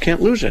 Jesus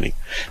can't lose any.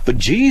 But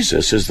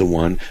Jesus is the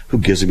one who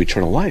gives them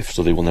eternal life,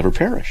 so they will never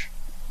perish.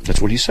 That's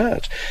what he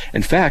says.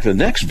 In fact, the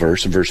next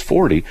verse, in verse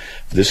 40,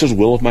 this is the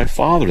will of my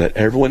Father, that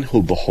everyone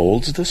who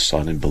beholds the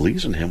Son and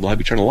believes in him will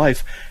have eternal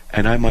life,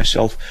 and I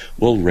myself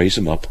will raise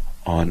him up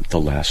on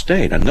the last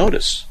day. Now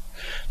notice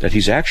that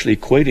he's actually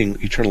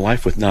equating eternal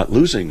life with not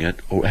losing it,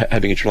 or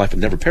having eternal life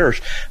and never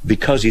perish,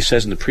 because he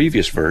says in the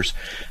previous verse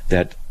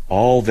that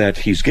all that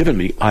he's given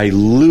me, I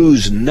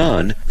lose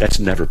none, that's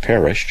never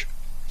perished,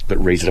 but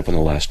raise it up on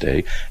the last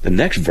day. The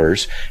next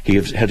verse, he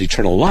has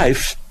eternal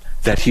life,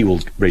 that he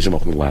will raise him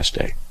up on the last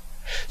day.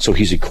 So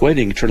he's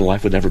equating eternal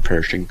life with never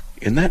perishing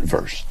in that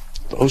verse,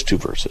 those two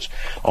verses.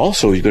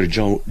 Also, you go to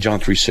John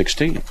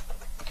 3:16.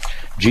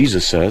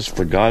 Jesus says,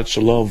 for God so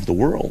loved the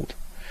world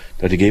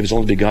that he gave his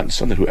only begotten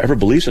Son, that whoever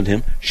believes in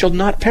him shall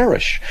not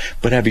perish,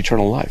 but have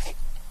eternal life.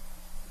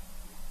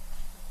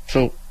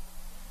 So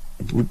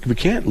we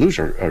can't lose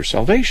our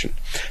salvation.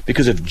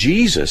 Because if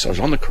Jesus was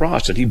on the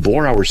cross and he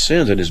bore our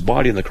sins in his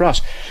body on the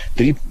cross,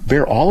 did he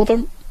bear all of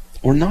them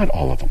or not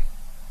all of them?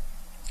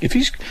 If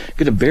he's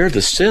going to bear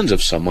the sins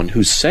of someone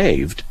who's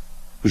saved,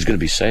 who's going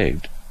to be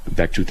saved,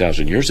 back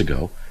 2,000 years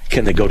ago,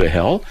 can they go to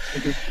hell?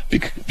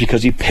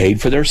 Because he paid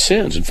for their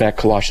sins. In fact,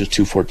 Colossians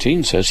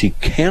 2:14 says he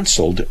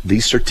canceled the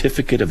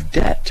certificate of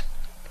debt.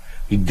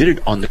 He did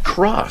it on the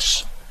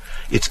cross.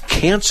 It's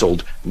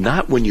canceled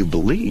not when you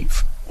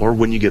believe or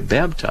when you get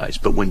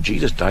baptized, but when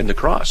Jesus died on the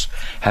cross,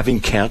 having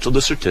canceled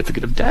the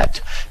certificate of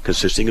debt,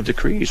 consisting of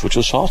decrees, which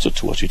was also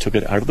to us. He took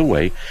it out of the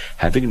way,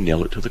 having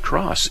nailed it to the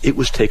cross. It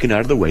was taken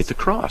out of the way at the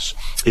cross.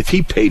 If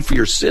he paid for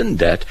your sin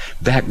debt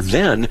back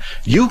then,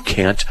 you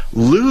can't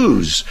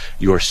lose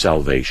your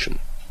salvation,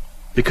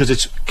 because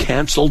it's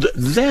canceled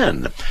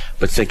then.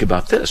 But think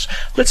about this.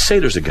 Let's say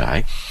there's a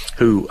guy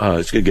who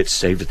is going to get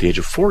saved at the age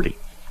of 40.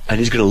 And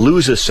he's going to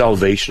lose his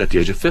salvation at the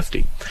age of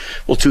 50.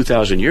 Well,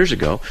 2,000 years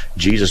ago,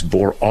 Jesus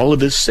bore all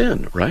of his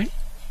sin, right?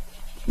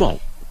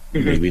 Well,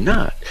 maybe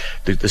not.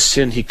 The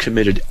sin he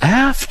committed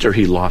after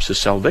he lost his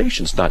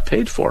salvation is not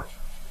paid for,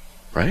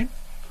 right?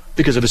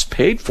 Because if it's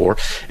paid for,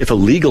 if a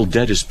legal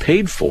debt is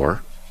paid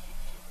for,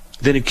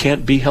 then it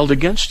can't be held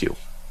against you.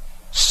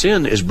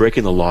 Sin is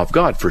breaking the law of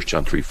God, 1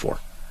 John 3:4.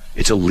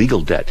 It's a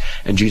legal debt.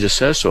 And Jesus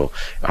says so.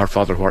 Our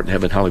Father who art in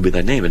heaven, hallowed be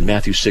thy name. In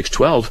Matthew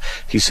 6:12,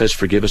 he says,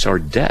 forgive us our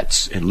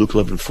debts. In Luke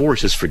 11:4, he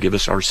says, forgive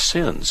us our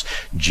sins.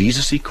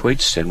 Jesus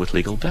equates sin with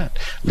legal debt.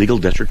 Legal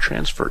debts are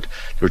transferred.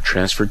 They're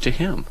transferred to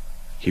him.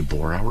 He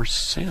bore our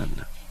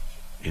sin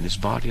in his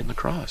body on the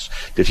cross.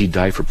 Did he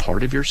die for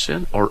part of your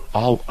sin or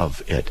all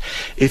of it?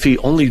 If he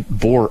only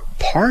bore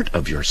part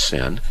of your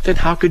sin, then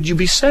how could you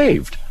be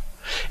saved?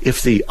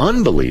 If the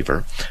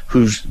unbeliever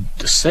who's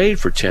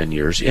saved for 10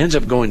 years ends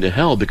up going to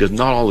hell because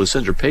not all his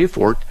sins are paid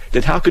for,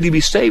 then how could he be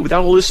saved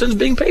without all his sins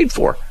being paid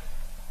for?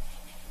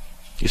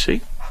 You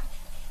see?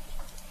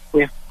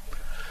 Yeah.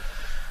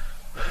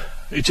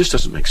 It just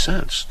doesn't make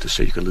sense to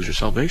say you can lose your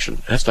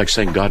salvation. That's like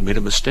saying God made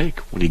a mistake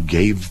when he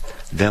gave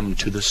them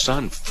to the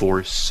Son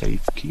for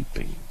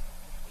safekeeping.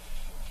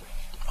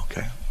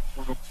 Okay?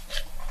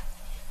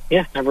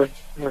 Yeah, never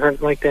heard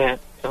it like that.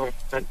 So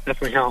that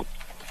definitely helps.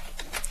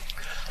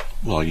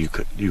 Well, you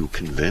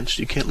convinced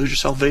you can't lose your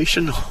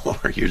salvation,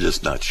 or you're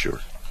just not sure?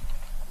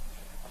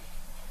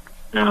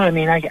 No, I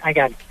mean, I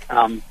got,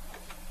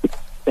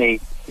 say,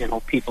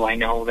 people I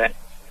know that,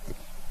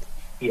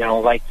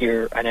 like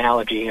your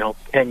analogy,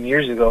 10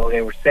 years ago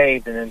they were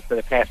saved, and then for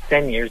the past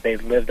 10 years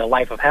they've lived a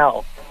life of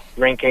hell,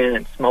 drinking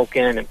and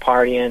smoking and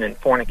partying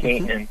and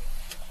fornicating and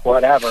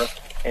whatever,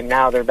 and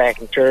now they're back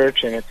in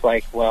church, and it's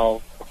like,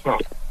 well,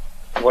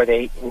 were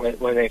they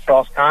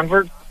false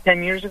converts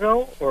 10 years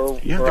ago, or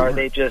are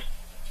they just,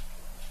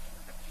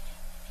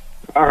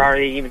 or are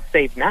they even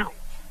saved now?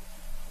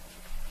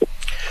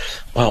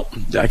 Well,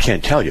 I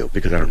can't tell you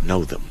because I don't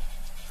know them.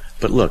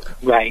 But look,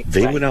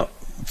 they went out,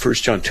 1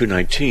 John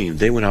 2:19,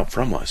 they went out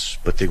from us,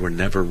 but they were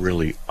never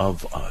really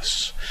of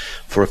us.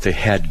 For if they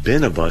had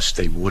been of us,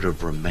 they would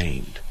have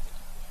remained.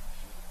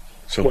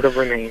 So would have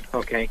remained,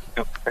 okay.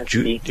 Oh, that's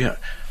key. Yeah.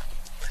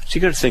 So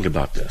you got to think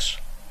about this.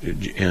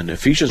 In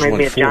Ephesians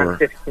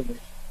 1:4,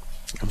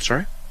 I'm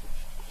sorry?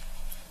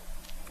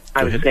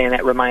 I was saying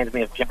that reminds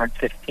me of John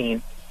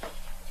 15.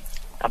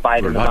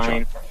 Abide in the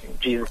vine,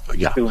 Jesus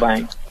through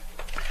vine.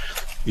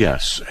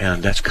 Yes,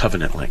 and that's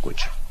covenant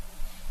language.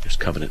 It's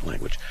covenant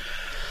language.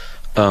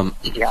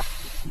 Yeah.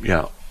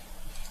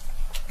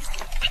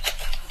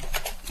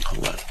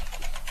 Hold on.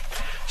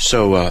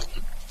 So,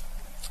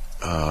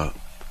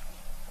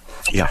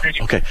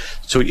 okay.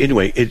 So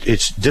anyway,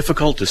 it's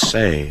difficult to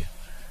say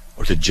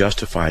or to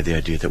justify the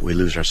idea that we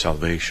lose our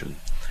salvation,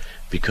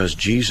 because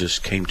Jesus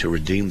came to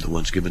redeem the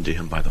ones given to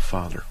him by the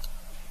Father.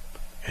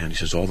 And he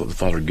says, all that the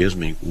Father gives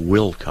me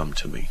will come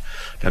to me.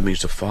 That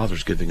means the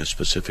Father's giving a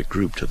specific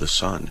group to the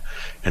Son,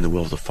 and the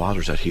will of the Father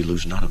is that he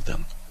lose none of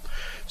them.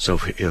 So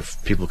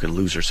if people can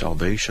lose their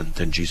salvation,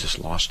 then Jesus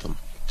lost them.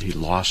 He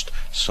lost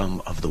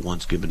some of the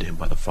ones given to him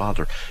by the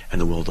Father, and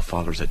the will of the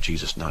Father is that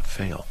Jesus not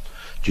fail.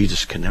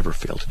 Jesus can never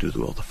fail to do the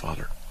will of the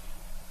Father.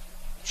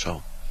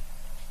 So,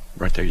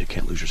 right there, you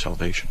can't lose your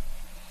salvation.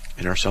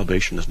 And our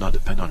salvation does not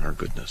depend on our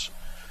goodness.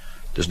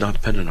 Does not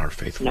depend on our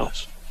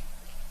faithfulness.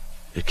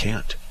 No. It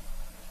can't.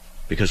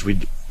 Because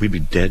we'd be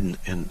dead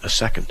in a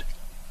second.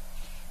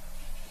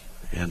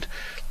 And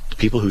the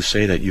people who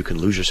say that you can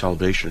lose your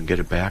salvation and get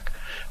it back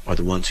are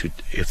the ones who,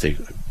 if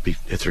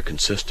they're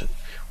consistent,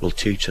 will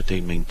teach that they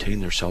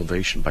maintain their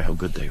salvation by how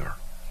good they are.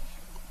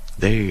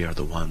 They are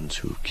the ones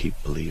who keep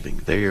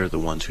believing. They are the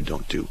ones who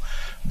don't do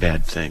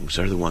bad things.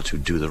 They're the ones who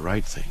do the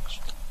right things.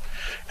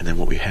 And then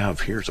what we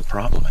have here is a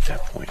problem at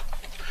that point.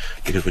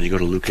 Because when you go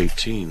to Luke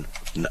 18,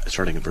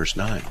 starting in verse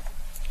 9,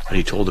 and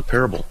he told a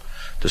parable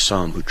to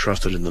some who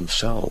trusted in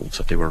themselves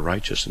that they were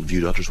righteous and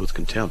viewed others with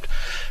contempt.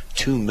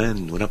 2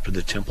 men went up to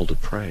the temple to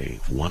pray,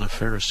 one a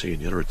Pharisee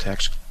and the other a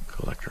tax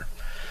collector.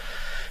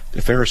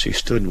 The Pharisee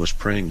stood and was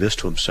praying this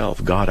to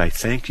himself: God, I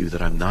thank you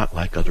that I'm not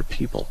like other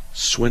people,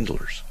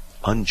 swindlers,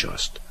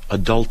 unjust,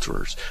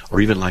 adulterers, or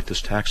even like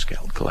this tax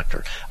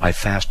collector. I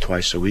fast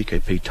twice a week, I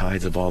pay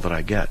tithes of all that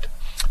I get.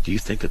 Do you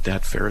think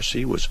that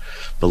Pharisee was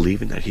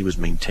believing that he was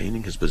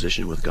maintaining his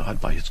position with God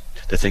by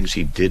the things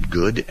he did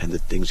good and the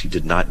things he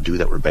did not do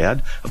that were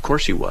bad? Of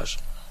course he was.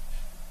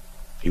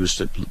 He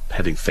was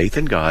having faith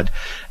in God,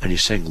 and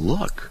he's saying,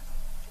 look,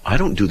 I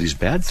don't do these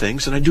bad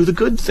things, and I do the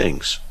good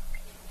things.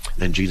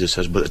 Then Jesus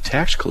says, but a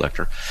tax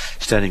collector,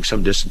 standing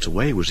some distance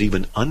away, was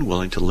even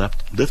unwilling to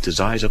lift his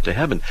eyes up to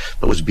heaven,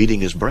 but was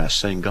beating his breast,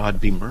 saying, God,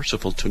 be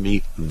merciful to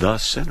me, the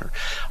sinner.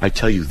 I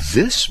tell you,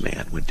 this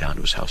man went down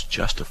to his house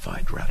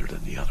justified rather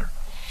than the other.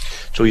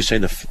 So he's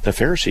saying the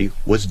Pharisee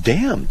was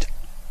damned.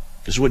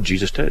 This is what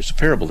Jesus did. It's a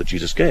parable that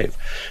Jesus gave.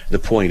 The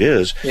point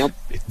is,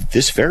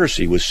 this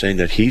Pharisee was saying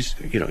that he's,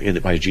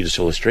 by Jesus'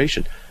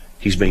 illustration,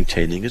 he's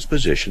maintaining his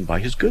position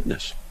by his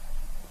goodness.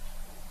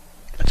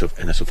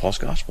 And that's a false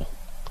gospel.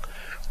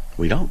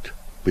 We don't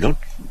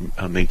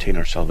maintain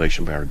our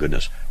salvation by our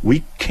goodness.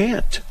 We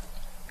can't.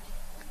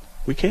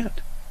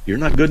 You're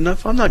not good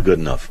enough. I'm not good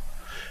enough.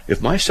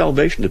 If my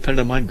salvation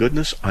depended on my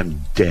goodness,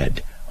 I'm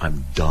dead.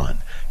 I'm done.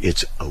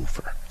 It's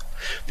over.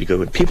 Because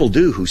what people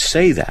do who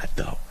say that,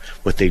 though,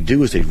 what they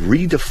do is they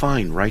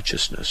redefine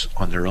righteousness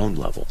on their own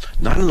level,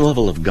 not on the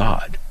level of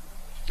God,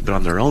 but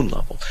on their own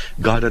level.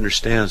 God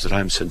understands that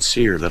I'm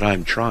sincere, that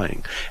I'm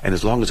trying, and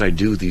as long as I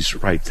do these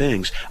right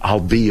things,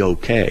 I'll be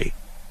okay.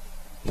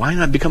 Why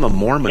not become a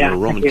Mormon or a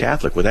Roman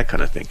Catholic with that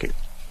kind of thinking?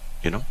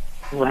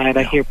 Right.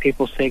 I hear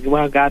people say,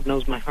 well, God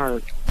knows my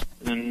heart.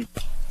 And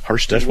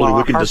heart's desperately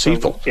wicked and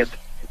deceitful.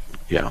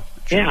 Yeah.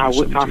 Our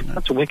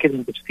heart's wicked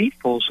and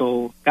deceitful,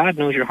 so God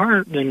knows your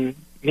heart, then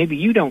maybe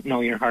you don't know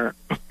your heart.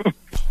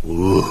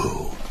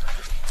 Ooh,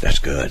 that's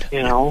good.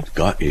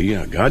 God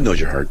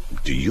knows your heart.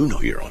 Do you know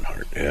your own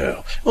heart?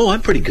 Yeah. Oh,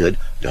 I'm pretty good.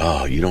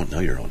 No, you don't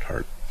know your own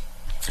heart.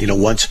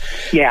 Once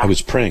I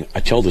was praying. I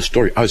tell the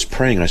story. I was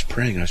praying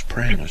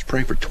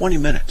for 20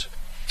 minutes.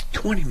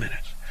 20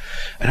 minutes.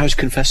 And I was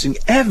confessing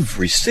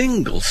every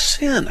single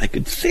sin I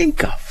could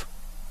think of.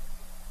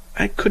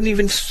 I couldn't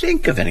even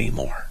think of any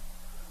more.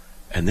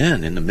 And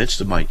then, in the midst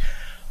of my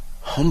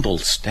humble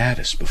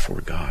status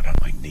before God on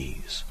my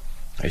knees,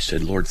 I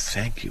said, Lord,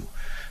 thank you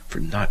for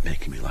not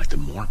making me like the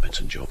Mormons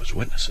and Jehovah's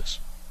Witnesses.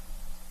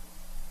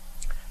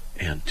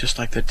 And just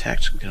like that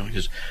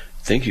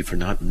thank you for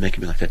not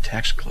making me like that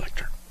tax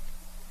collector.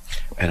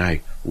 And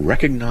I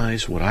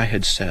recognized what I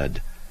had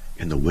said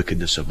in the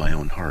wickedness of my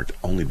own heart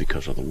only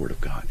because of the Word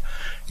of God.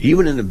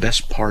 Even in the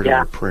best part of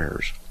our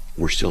prayers,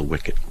 we're still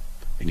wicked.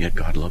 And yet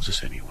God loves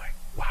us anyway.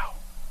 Wow.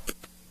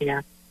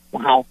 Yeah.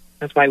 Wow.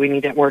 That's why we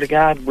need that Word of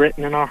God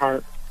written in our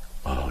heart.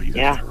 Oh, you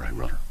got that right,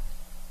 brother.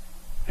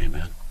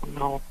 Amen.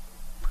 No.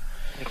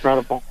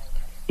 Incredible.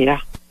 Yeah.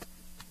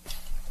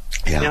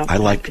 Yeah, I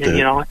like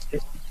the...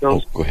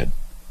 go ahead.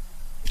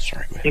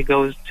 Sorry, go ahead. It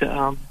goes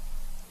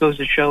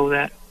to show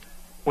that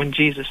when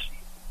Jesus,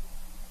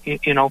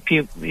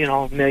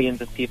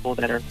 millions of people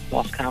that are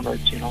lost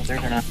converts, Jesus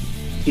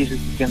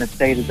is gonna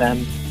say to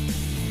them,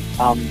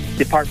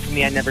 "Depart from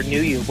me, I never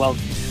knew you." Well,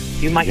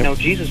 you might know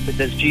Jesus, but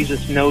does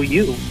Jesus know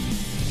you?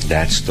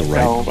 That's the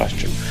right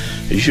question.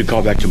 You should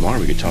call back tomorrow.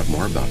 We could talk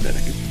more about that. I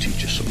can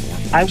teach you some more.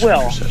 I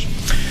will.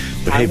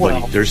 But hey,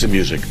 buddy, there's the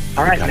music.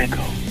 All right, man.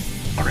 Go.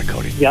 All right,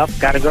 Cody. Yep,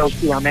 gotta go.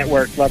 I'm at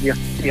work. Love you.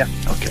 Yeah.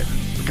 Okay.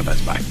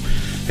 Bye.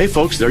 Hey,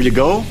 folks, there you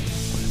go.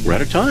 We're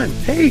out of time.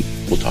 Hey,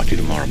 we'll talk to you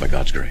tomorrow by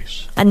God's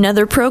grace.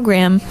 Another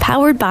program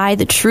powered by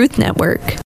the Truth Network.